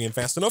not coming in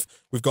fast enough.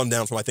 We've gone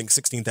down from, I think,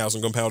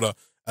 16,000 gunpowder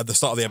at the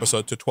start of the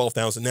episode to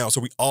 12,000 now.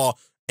 So we are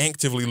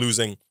actively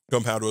losing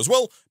gunpowder as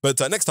well. But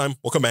next time,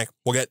 we'll come back,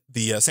 we'll get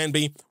the sand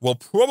bee. We'll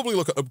probably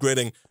look at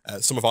upgrading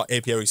some of our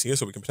apiaries here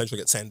so we can potentially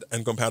get sand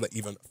and gunpowder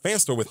even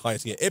faster with higher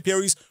tier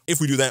apiaries.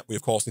 If we do that, we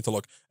of course need to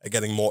look at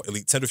getting more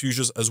elite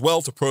centrifuges as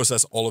well to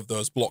process all of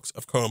those blocks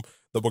of comb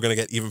that we're going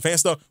to get even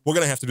faster. We're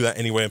going to have to do that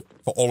anyway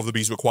for all of the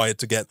bees required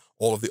to get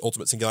all of the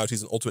ultimate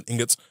singularities and ultimate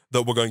ingots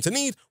that we're going to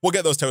need. We'll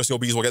get those TerraSteel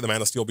bees, we'll get the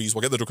Mana Steel bees,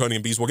 we'll get the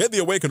Draconian bees, we'll get the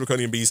Awakened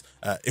Draconian bees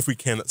if we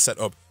can set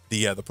up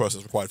the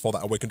process required for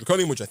that Awakened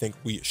Draconian, which I think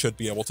we should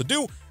be able to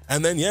do.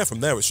 And then, yeah,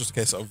 from there, it's just a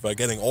case of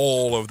getting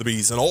all of the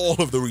bees and all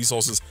of the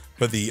resources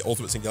for the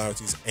ultimate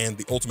singularities and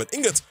the ultimate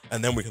ingots,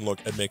 and then we can look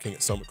at making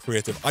some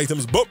creative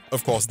items. But,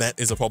 of course, that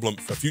is a problem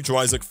for future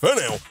Isaac. For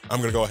now, I'm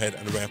going to go ahead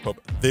and wrap up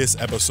this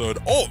episode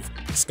of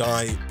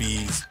Sky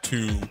Bees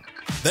 2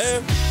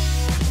 there.